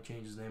apparently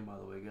changed his name, by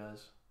the way,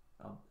 guys.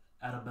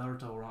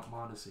 Adalberto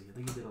Mondesi. I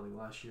think he did it like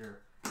last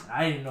year. And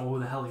I didn't know who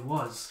the hell he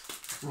was.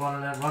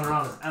 Running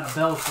around as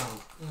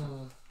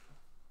Adalberto.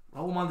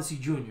 Raul Mondesi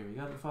Jr. You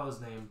got your father's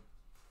name.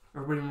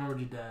 Everybody remembered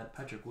your dad.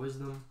 Patrick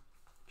Wisdom,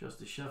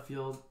 Justice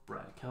Sheffield,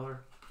 Brad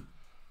Keller.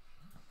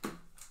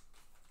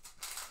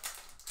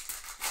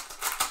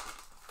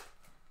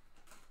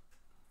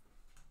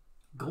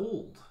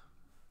 Gold.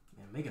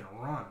 Man, making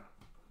a run.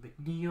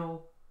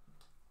 McNeil.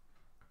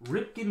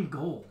 Ripken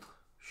Gold.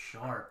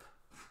 Sharp.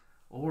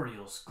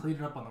 Orioles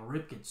cleaning up on the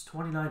Ripkins.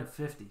 29 to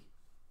 50.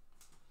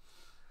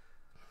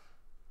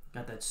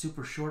 Got that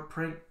super short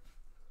print.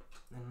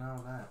 And now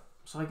that.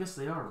 So I guess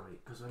they are right,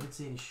 because I didn't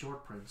see any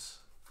short prints.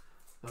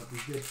 But we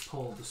did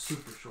pull the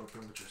super short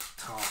print, which is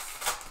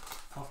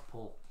tough. Tough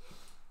pull.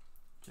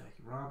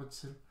 Jackie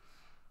Robinson.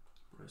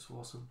 Bryce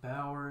Wilson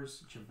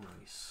Bowers. Jim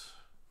Rice.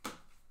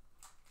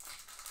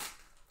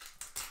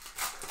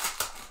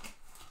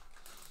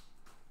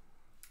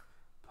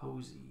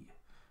 Posey,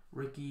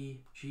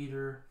 Ricky,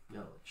 Jeter,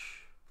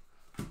 Yelich.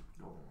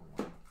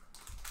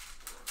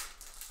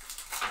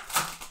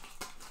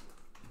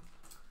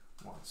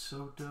 Juan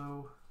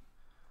Soto,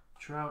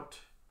 Trout,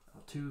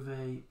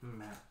 Altuve,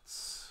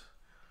 Mats.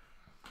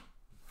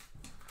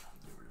 Get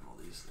rid of all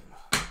these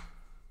things.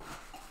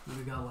 What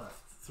do we got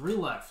left? 3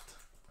 left.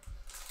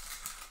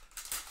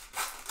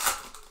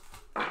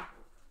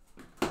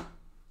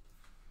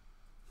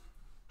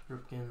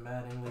 Ripken,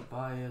 Mattingly,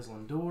 Baez,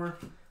 Lindor.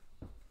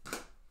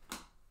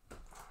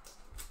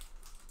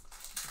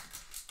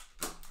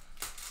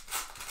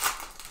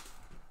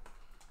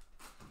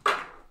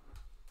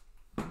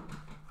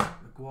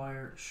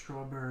 McGuire,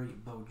 Strawberry,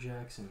 Bo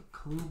Jackson,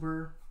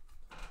 Kluber.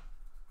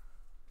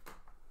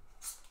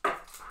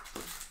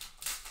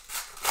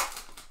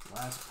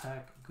 Last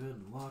pack,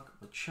 good luck.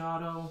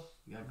 Machado,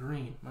 you got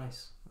green,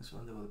 nice. This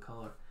one did with a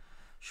color.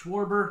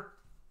 Schwarber,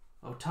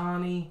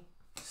 Otani,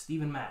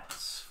 Steven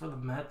Matz. for the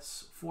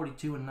Mets,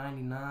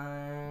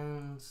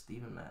 42/99,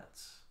 Steven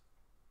Matz.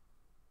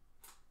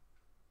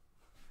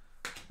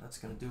 That's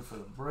going to do it for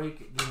the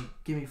break.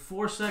 Give me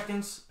 4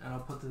 seconds, and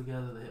I'll put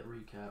together the hit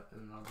recap,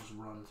 and I'll just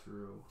run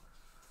through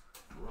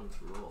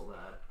all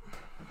that.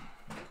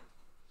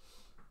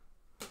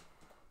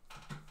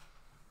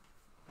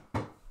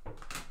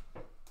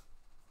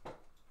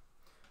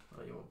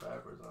 Oh, you went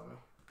backwards on me.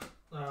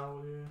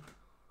 Oh, yeah.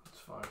 It's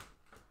fine.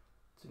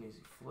 It's an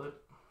easy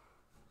flip.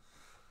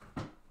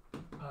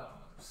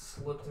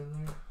 Slipped in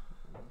there.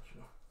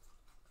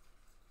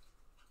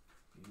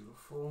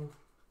 Beautiful.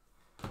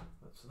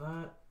 That's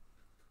that.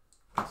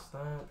 That's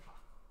that.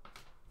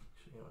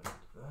 Actually, I might do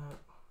that.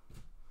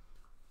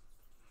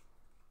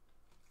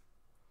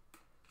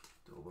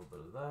 Do a little bit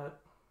of that.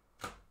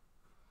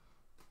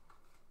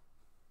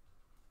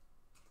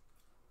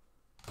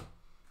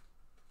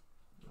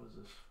 What is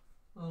this?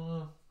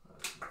 Mm-hmm.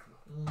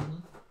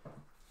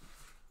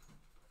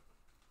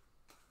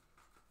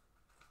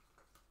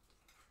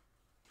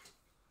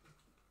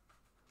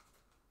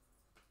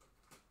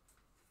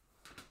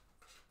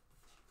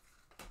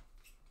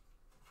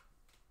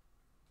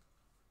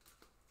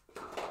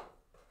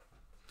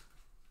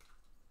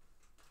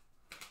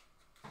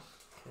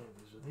 Okay,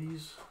 these are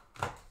these.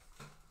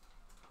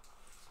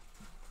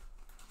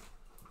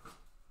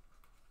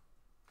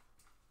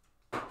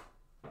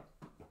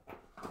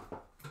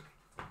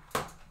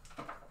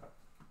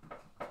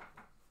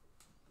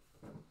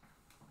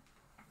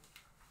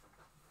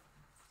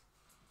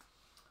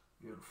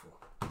 Beautiful.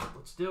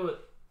 Let's do it.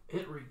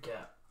 Hit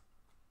recap.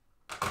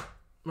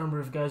 Remember,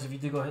 if you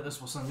do go hit this,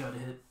 we'll send you out a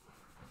hit.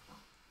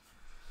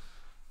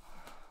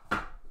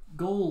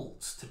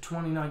 Goals to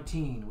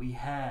 2019. We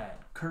had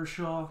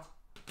Kershaw,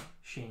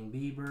 Shane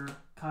Bieber,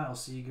 Kyle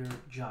Seager,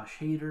 Josh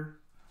Hader,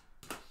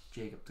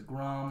 Jacob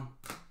deGrom,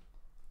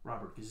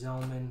 Robert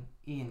Gsellman,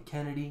 Ian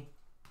Kennedy,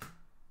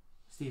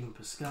 Stephen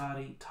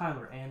Piscotty,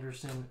 Tyler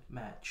Anderson,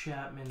 Matt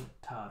Chapman,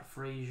 Todd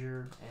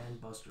Frazier,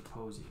 and Buster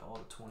Posey, all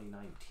to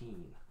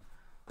 2019.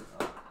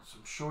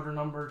 Some shorter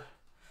numbered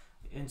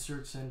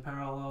inserts and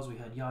parallels. We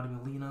had Yadi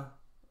Molina,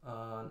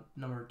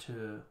 number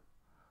to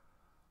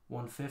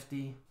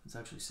 150. It's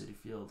actually Citi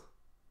Field.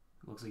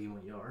 It looks like he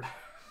went yard.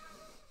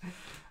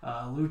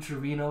 Lou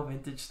Trevino,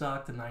 vintage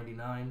stock to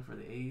 99 for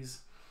the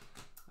A's.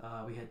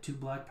 We had 2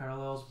 black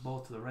parallels,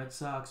 both to the Red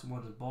Sox.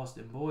 One is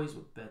Boston Boys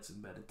with Betts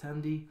and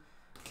Benintendi,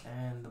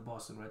 and the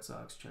Boston Red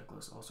Sox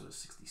checklist also is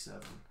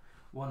 67.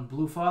 1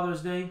 Blue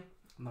Father's Day,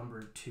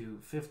 number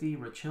 250,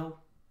 Rich Hill.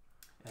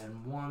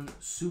 And 1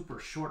 super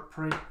short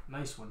print,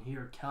 nice one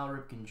here, Cal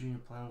Ripken Jr.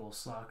 playing a little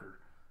soccer.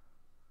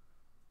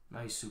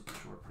 Nice super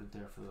short print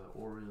there for the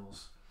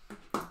Orioles.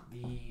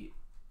 The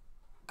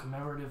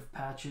commemorative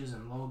patches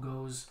and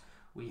logos,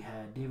 we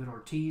had David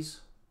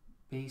Ortiz,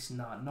 base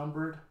not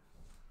numbered.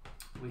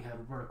 We had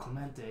Roberto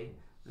Clemente.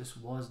 This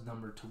was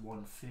numbered to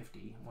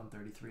 150,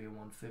 133 and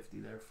 150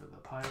 there for the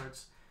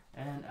Pirates.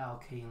 And Al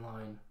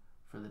Kaline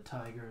for the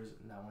Tigers,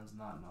 and that one's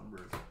not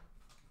numbered.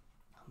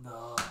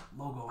 The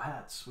logo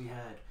hats, we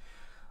had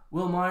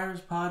Will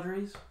Myers,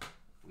 Padres.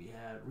 We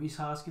had Rhys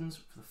Hoskins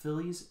for the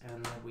Phillies,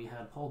 and then we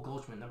had Paul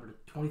Goldschmidt, number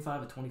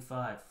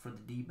 25/25 for the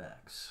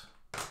D-backs.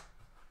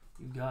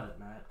 You got it,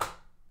 Matt.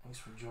 Thanks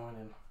for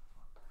joining.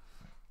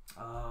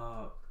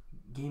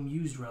 Game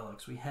used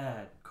relics. We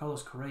had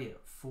Carlos Correa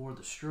for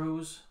the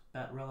Stros,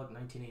 bat relic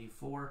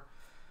 1984.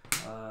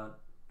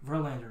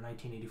 Verlander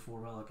 1984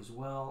 relic as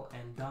well,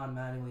 and Don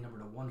Mattingly, number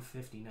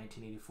 150,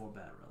 1984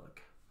 bat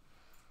relic.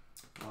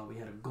 We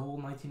had a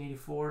gold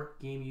 1984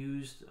 game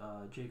used,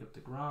 Jacob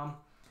deGrom.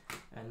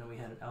 And then we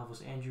had an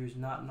Elvis Andrews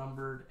not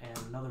numbered, and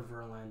another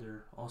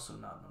Verlander also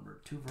not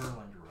numbered. 2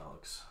 Verlander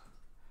relics.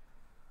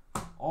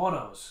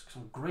 Autos,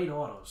 some great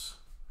autos.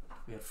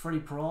 We had Freddie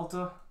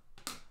Peralta,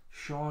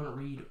 Sean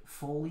Reed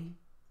Foley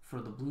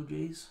for the Blue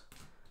Jays,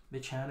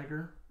 Mitch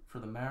Haniger for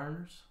the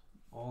Mariners,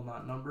 all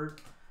not numbered.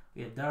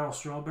 We had Darryl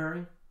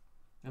Strawberry,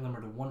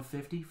 number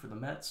 150 for the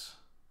Mets.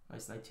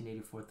 Nice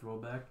 1984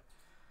 throwback.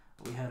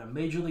 We had a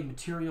Major League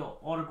Material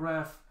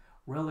autograph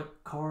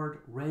relic card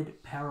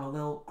red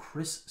parallel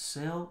Chris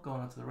Sale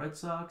going out to the Red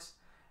Sox,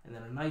 and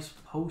then a nice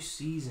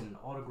postseason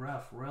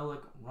autograph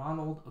relic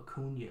Ronald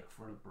Acuna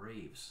for the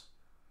Braves.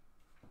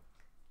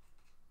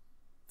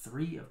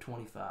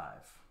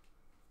 3/25.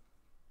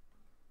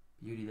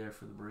 Beauty there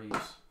for the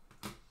Braves.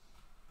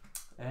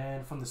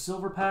 And from the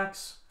silver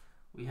packs,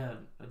 we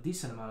had a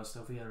decent amount of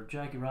stuff. We had our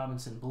Jackie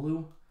Robinson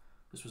blue.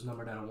 This was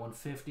numbered out of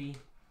 150.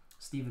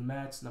 Steven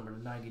Matz, number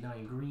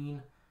 99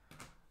 green.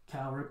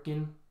 Cal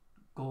Ripken,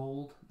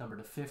 gold, number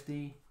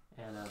 50.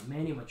 And a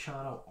Manny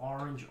Machado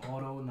orange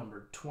auto,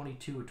 number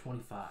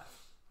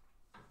 22/25.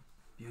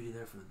 Beauty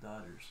there for the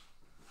Dodgers.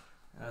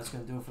 And that's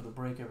going to do it for the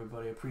break,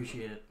 everybody.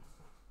 Appreciate it.